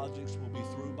the projects will be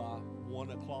through by 1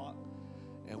 o'clock.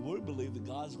 And we believe that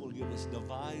God's going to give us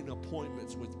divine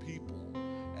appointments with people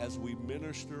as we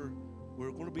minister.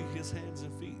 We're going to be his hands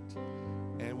and feet.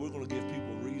 And we're going to give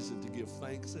people reason to give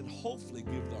thanks and hopefully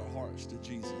give their hearts to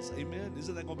Jesus. Amen.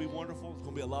 Isn't that going to be wonderful? It's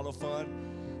going to be a lot of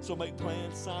fun. So make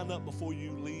plans. Sign up before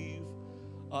you leave.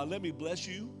 Let me bless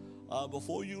you.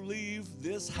 Before you leave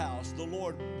this house, the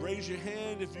Lord, raise your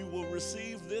hand if you will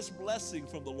receive this blessing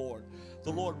from the Lord.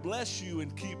 The Lord bless you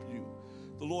and keep you.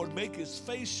 The Lord make his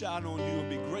face shine on you and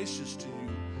be gracious to you.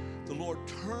 The Lord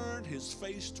turn his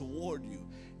face toward you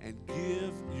and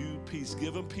give you peace.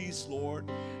 Give them peace, Lord,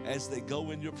 as they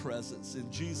go in your presence. In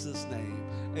Jesus' name,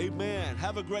 amen.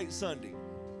 Have a great Sunday.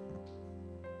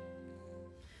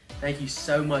 Thank you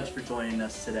so much for joining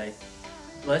us today.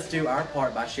 Let's do our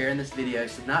part by sharing this video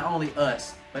so not only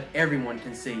us, but everyone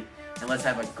can see. And let's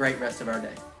have a great rest of our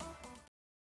day.